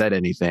and really said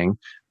anything.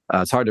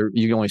 It's hard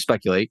you can only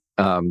speculate.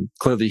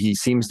 Clearly he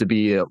seems to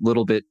be a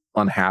little bit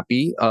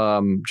unhappy,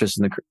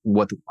 just in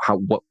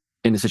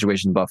in the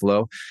situation in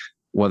Buffalo,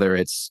 whether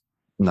it's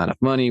not enough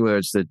money, whether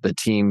it's the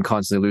team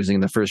constantly losing in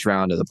the first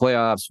round of the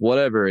playoffs,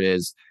 whatever it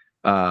is,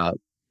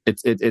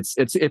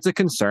 it's a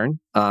concern.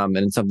 And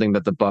it's something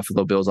that the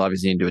Buffalo Bills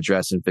obviously need to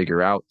address and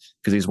figure out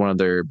because he's one of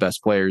their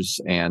best players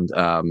and,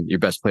 your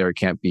best player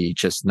can't be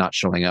just not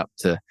showing up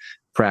to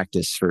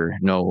practice for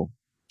no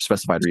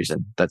specified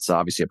reason. That's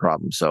obviously a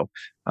problem. So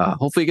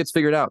hopefully it gets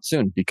figured out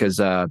soon because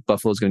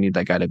Buffalo's going to need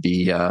that guy to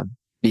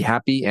be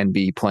happy and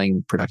be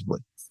playing productively.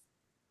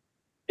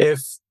 If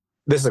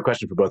this is a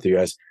question for both of you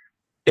guys,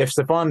 if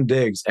Stephon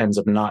Diggs ends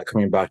up not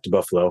coming back to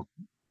Buffalo,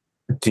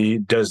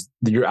 does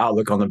your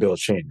outlook on the Bills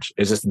change?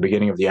 Is this the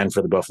beginning of the end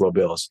for the Buffalo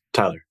Bills?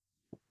 Tyler?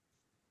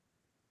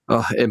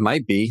 It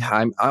might be.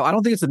 I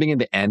don't think it's the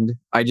beginning of the end.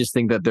 I just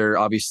think that they're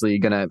obviously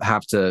going to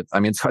have to.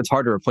 I mean, it's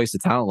hard to replace a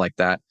talent like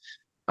that.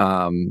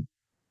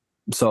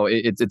 So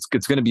it's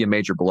going to be a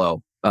major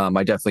blow. I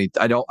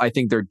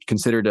think they're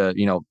considered a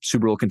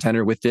Super Bowl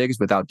contender with Diggs.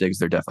 Without Diggs,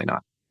 they're definitely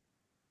not.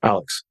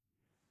 Alex?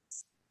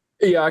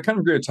 Yeah, I kind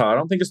of agree with Todd. I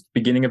don't think it's the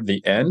beginning of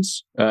the end,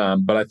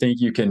 but I think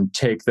you can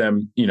take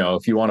them,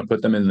 if you want to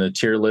put them in the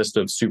tier list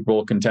of Super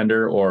Bowl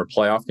contender or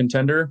playoff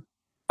contender,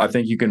 I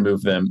think you can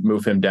move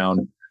him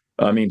down.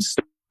 I mean,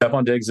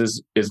 Stephon Diggs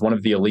is one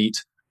of the elite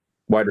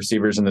wide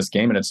receivers in this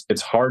game, and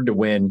it's hard to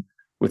win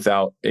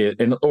without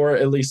it, or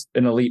at least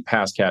an elite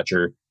pass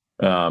catcher.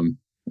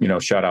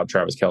 Shout out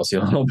Travis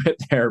Kelce a little bit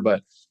there,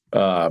 but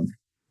I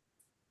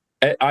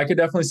could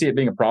definitely see it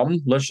being a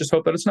problem. Let's just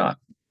hope that it's not.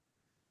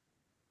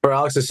 For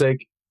Alex's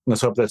sake,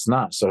 let's hope that's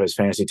not. So his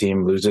fantasy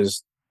team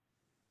loses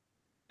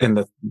in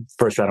the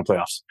first round of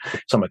playoffs.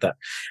 Something like that.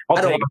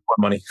 I don't want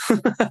more money.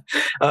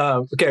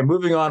 Okay,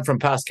 moving on from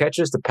pass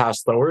catches to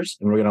pass throwers.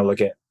 And we're going to look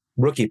at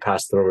rookie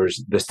pass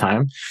throwers this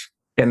time.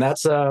 And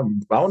that's, I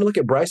want to look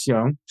at Bryce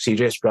Young,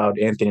 CJ Stroud,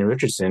 Anthony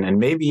Richardson, and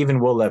maybe even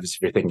Will Levis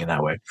if you're thinking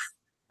that way.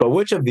 But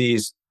which of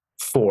these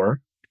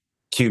 4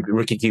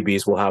 rookie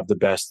QBs will have the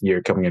best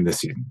year coming in this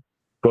season?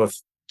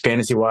 Both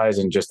fantasy wise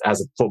and just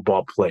as a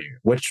football player?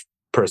 Which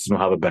person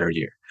will have a better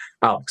year?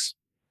 Alex.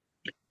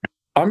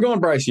 I'm going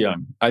Bryce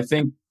Young. I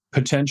think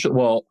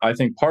I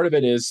think part of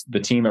it is the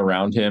team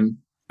around him.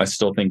 I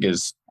still think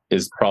is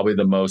probably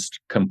the most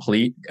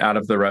complete out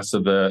of the rest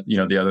of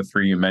the other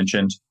three you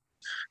mentioned.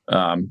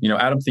 Adam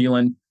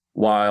Thielen,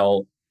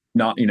 while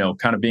not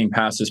kind of being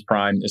past his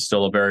prime, is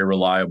still a very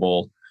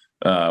reliable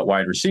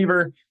wide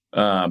receiver.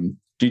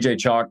 DJ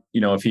Chalk,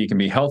 if he can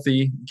be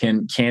healthy,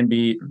 can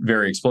be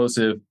very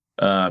explosive.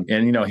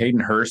 And Hayden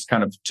Hurst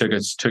kind of took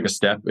a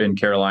step in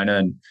Carolina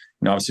and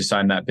obviously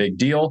signed that big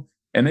deal.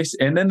 And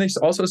then they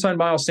also signed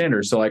Miles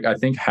Sanders. So I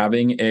think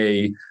having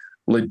a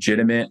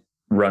legitimate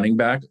running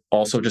back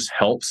also just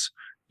helps.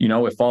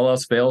 If all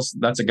else fails,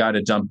 that's a guy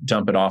to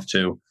dump it off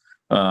to.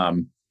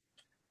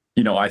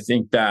 I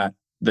think that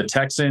the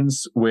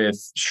Texans with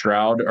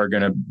Stroud are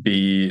going to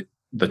be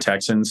the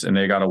Texans, and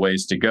they got a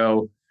ways to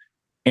go.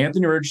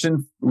 Anthony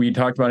Richardson, we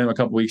talked about him a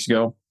couple weeks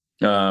ago.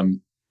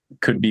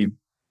 Could be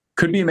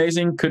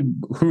amazing.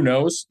 Who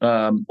knows?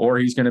 Or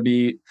he's going to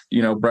be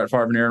Brett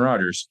Favre and Aaron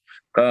Rodgers.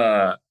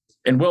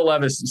 And Will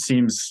Levis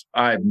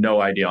I have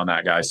no idea on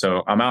that guy,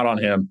 so I'm out on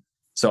him.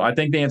 So I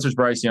think the answer is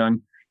Bryce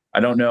Young. I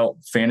don't know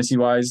fantasy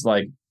wise,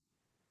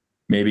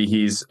 maybe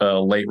he's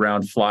a late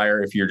round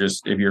flyer if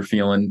you're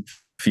feeling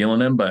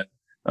him, but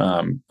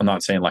I'm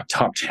not saying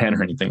top 10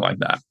 or anything like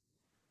that.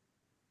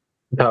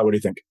 What do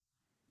you think?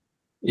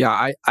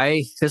 Yeah,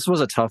 this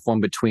was a tough one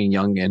between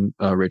Young and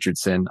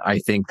Richardson. I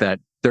think that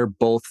they're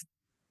both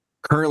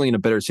currently in a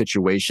better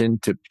situation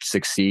to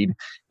succeed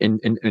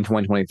in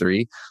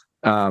 2023.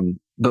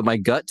 But my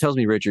gut tells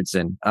me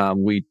Richardson.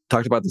 We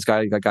talked about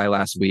that guy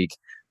last week.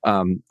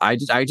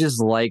 I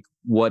just like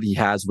what he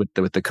has with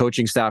the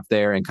coaching staff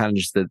there and kind of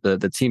just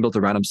the team built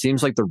around him.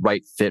 Seems like the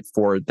right fit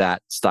for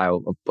that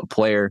style of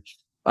player.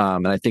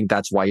 And I think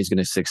that's why he's going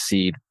to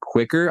succeed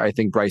quicker. I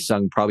think Bryce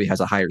Young probably has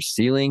a higher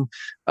ceiling.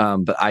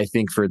 But I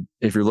think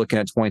if you're looking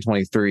at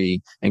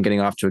 2023 and getting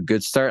off to a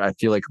good start, I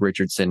feel like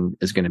Richardson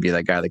is going to be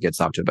that guy that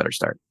gets off to a better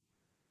start.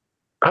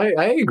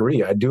 I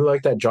agree. I do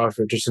like that Josh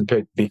Richardson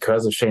pick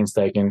because of Shane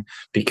Steichen,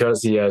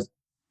 because he has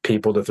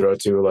people to throw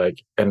to,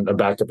 and a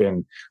backup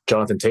in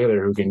Jonathan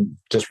Taylor who can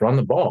just run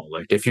the ball.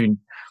 If you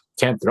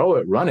can't throw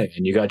it, run it.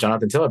 And you got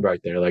Jonathan Taylor back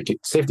there,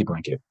 safety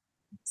blanket.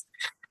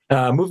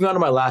 Moving on to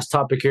my last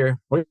topic here,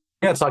 we're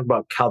going to talk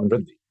about Calvin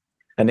Ridley,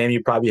 a name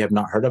you probably have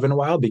not heard of in a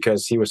while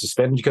because he was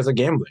suspended because of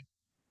gambling.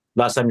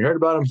 Last time you heard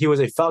about him, he was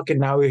a Falcon.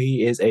 Now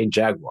he is a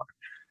Jaguar.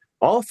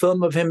 All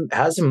film of him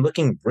has him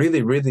looking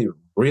really, really,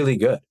 really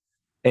good.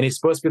 And he's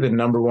supposed to be the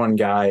number one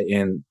guy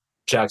in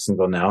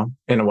Jacksonville now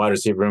in a wide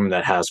receiver room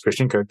that has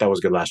Christian Kirk, that was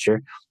good last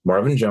year,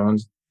 Marvin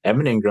Jones,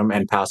 Evan Ingram,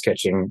 and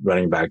pass-catching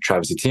running back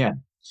Travis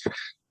Etienne.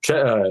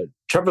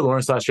 Trevor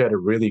Lawrence last year had a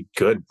really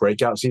good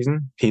breakout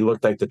season. He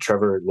looked like the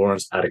Trevor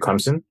Lawrence out of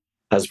Clemson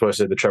as opposed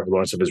to the Trevor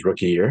Lawrence of his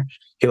rookie year.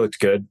 He looked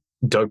good.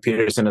 Doug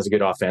Peterson has a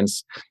good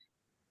offense.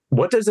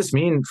 What does this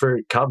mean for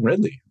Calvin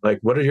Ridley?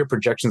 What are your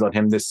projections on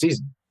him this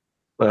season?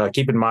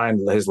 Keep in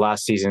mind, his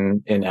last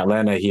season in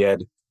Atlanta, he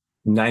had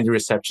 90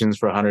 receptions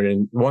for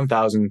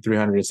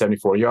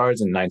 1,374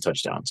 yards and 9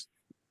 touchdowns.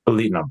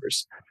 Elite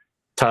numbers.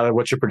 Tyler,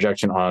 what's your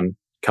projection on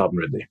Calvin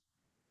Ridley?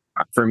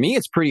 For me,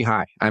 it's pretty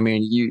high. I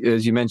mean,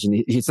 as you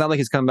mentioned, it's not like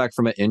he's come back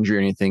from an injury or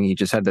anything. He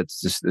just had the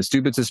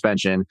stupid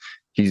suspension.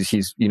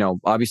 He's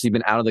obviously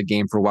been out of the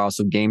game for a while,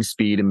 so game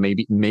speed, and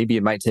maybe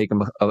it might take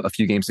him a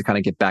few games to kind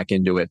of get back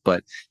into it.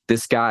 But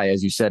this guy,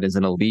 as you said, is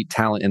an elite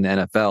talent in the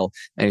NFL,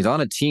 and he's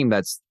on a team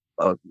that's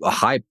a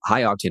high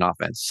octane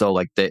offense.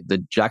 So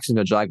the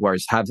Jacksonville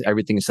Jaguars have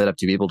everything set up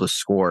to be able to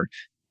score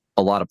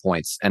a lot of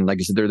points. And like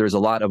I said, there's a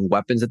lot of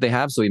weapons that they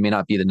have. So he may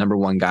not be the number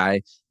one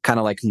guy, kind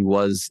of like he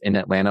was in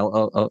Atlanta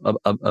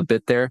a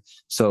bit there.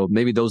 So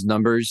maybe those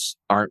numbers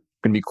aren't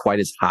going to be quite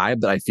as high,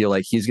 but I feel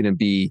like he's going to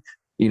be,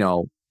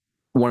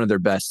 one of their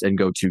best and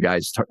go-to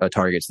guys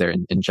targets there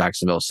in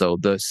Jacksonville. So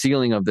the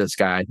ceiling of this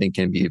guy, I think,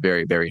 can be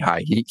very, very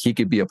high. He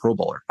could be a Pro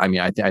Bowler. I mean,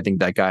 I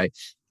think that guy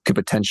could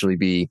potentially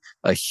be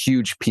a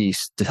huge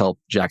piece to help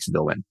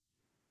Jacksonville win.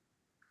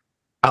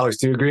 Alex,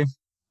 do you agree?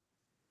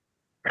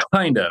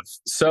 Kind of.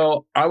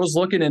 So I was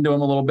looking into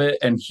him a little bit,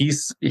 and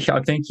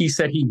I think he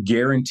said he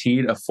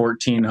guaranteed a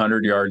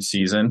 1,400-yard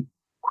season,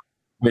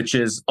 which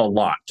is a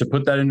lot. To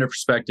put that into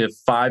perspective,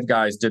 5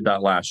 guys did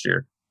that last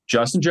year.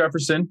 Justin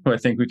Jefferson, who I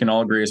think we can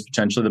all agree is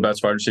potentially the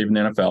best wide receiver in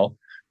the NFL,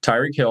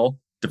 Tyreek Hill,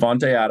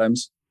 Devontae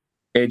Adams,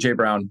 A.J.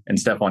 Brown, and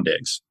Stephon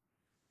Diggs.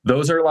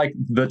 Those are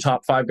the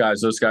top 5 guys.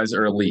 Those guys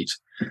are elite.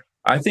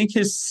 I think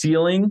his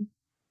ceiling,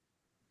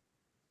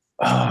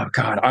 oh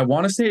God, I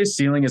want to say his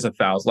ceiling is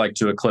 1,000,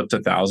 to eclipse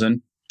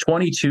 1,000.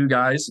 22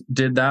 guys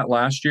did that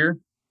last year.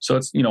 So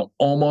it's,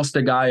 almost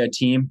a guy a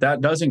team.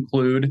 That does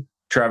include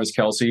Travis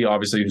Kelce,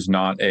 obviously, who's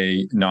not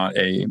a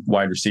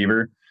wide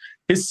receiver.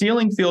 His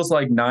ceiling feels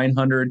like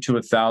 900 to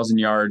 1,000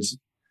 yards,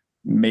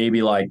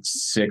 maybe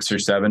 6 or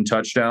 7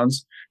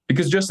 touchdowns.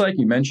 Because just like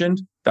you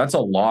mentioned, that's a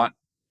lot.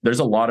 There's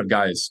a lot of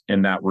guys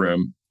in that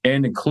room,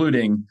 and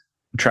including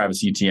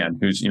Travis Etienne,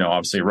 who's,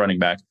 obviously a running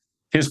back.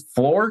 His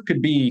floor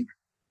could be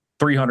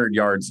 300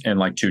 yards and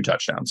like 2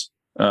 touchdowns.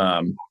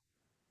 I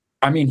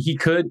mean, he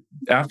could,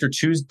 after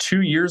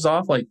two years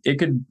off, like it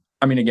could,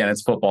 I mean, again,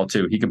 it's football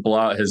too. He could blow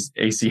out his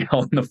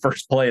ACL in the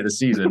first play of the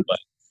season,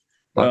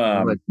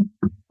 but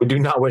we do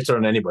not wish it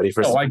on anybody.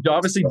 I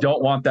obviously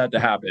don't want that to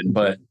happen,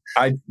 but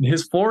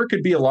his floor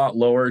could be a lot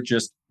lower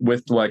just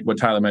with like what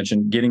Tyler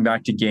mentioned, getting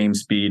back to game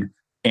speed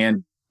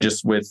and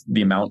just with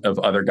the amount of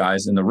other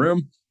guys in the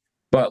room.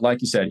 But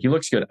like you said, he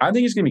looks good. I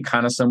think he's going to be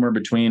kind of somewhere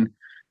between,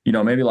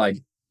 maybe like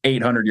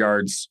 800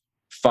 yards,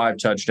 5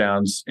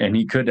 touchdowns, and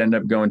he could end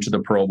up going to the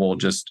Pro Bowl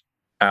just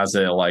as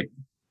a like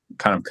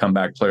kind of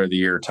comeback player of the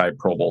year type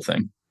Pro Bowl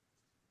thing.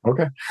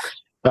 Okay.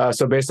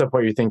 So based off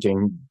what you're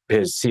thinking,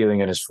 his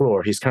ceiling and his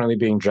floor, he's currently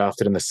being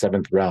drafted in the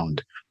 7th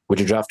round. Would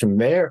you draft him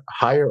there,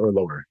 higher or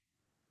lower?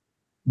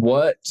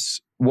 What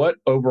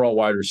overall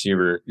wide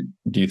receiver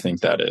do you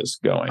think that is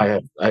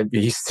going?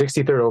 He's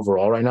 63rd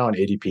overall right now in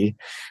ADP.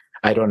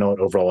 I don't know what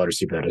overall wide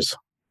receiver that is.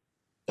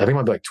 I think it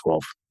might be like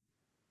 12.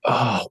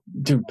 Oh,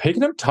 dude,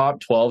 picking him top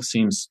 12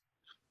 seems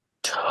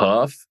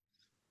tough.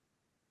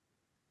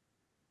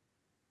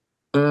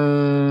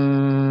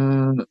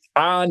 No,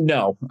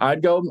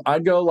 I'd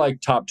go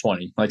like top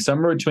 20, like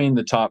somewhere between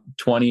the top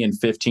 20 and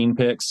 15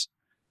 picks.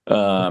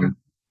 Okay.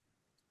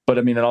 But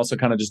I mean, it also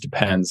kind of just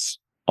depends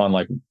on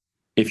like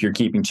if you're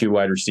keeping 2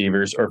 wide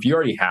receivers, or if you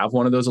already have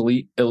one of those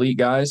elite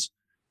guys,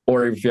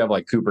 or if you have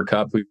like Cooper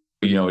Kupp,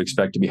 who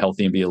expect to be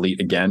healthy and be elite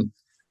again.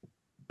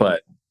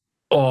 But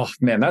oh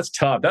man, that's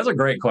tough. That's a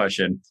great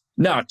question.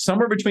 No,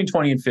 somewhere between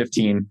 20 and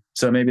 15.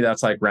 So maybe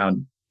that's like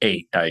round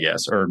 8, I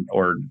guess, or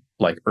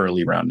like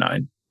early round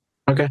 9.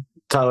 Okay.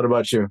 Tyler, what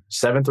about you?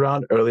 7th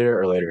round, earlier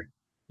or later?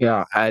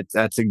 Yeah,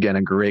 that's again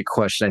a great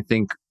question. I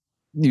think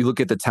you look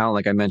at the talent,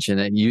 like I mentioned,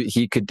 and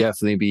he could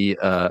definitely be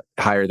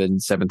higher than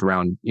 7th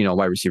round,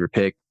 wide receiver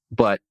pick.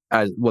 But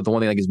the one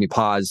thing that gives me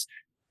pause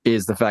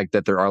is the fact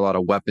that there are a lot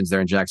of weapons there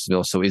in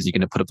Jacksonville. So is he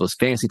going to put up those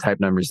fantasy type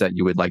numbers that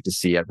you would like to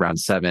see at round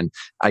 7?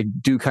 I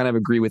do kind of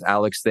agree with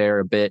Alex there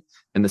a bit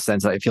in the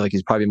sense that I feel like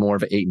he's probably more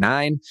of an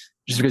 8-9,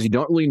 just because you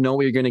don't really know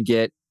what you're going to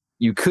get.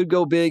 You could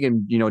go big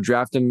and,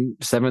 draft him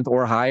 7th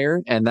or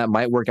higher, and that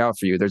might work out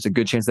for you. There's a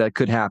good chance that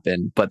could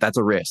happen, but that's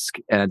a risk.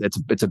 And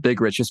it's a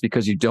big risk just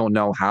because you don't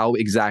know how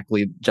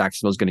exactly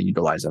Jacksonville's going to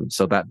utilize him.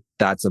 So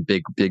that's a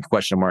big, big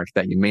question mark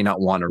that you may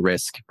not want to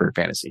risk for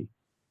fantasy.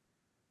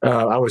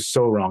 I was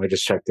so wrong. I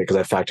just checked it because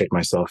I fact checked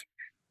myself.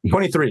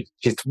 23.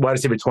 He's wide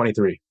receiver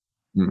 23.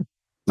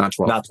 Not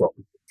 12. Not 12.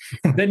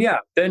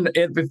 Then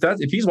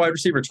if he's wide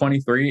receiver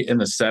 23 in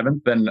the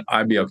 7th, then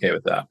I'd be okay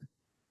with that.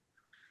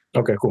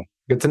 Okay, cool.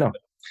 Good to know.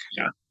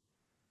 Yeah.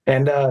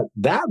 And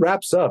that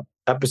wraps up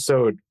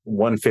episode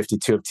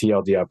 152 of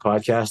TLDR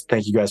Podcast.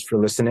 Thank you guys for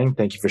listening.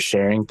 Thank you for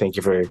sharing. Thank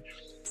you for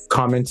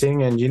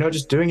commenting and,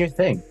 just doing your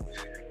thing.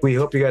 We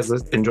hope you guys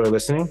enjoy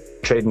listening.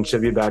 Traden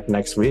should be back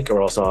next week,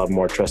 or else I'll have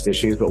more trust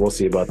issues, but we'll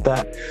see about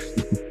that.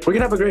 We're going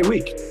to have a great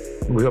week.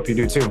 We hope you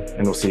do too,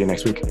 and we'll see you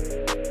next week.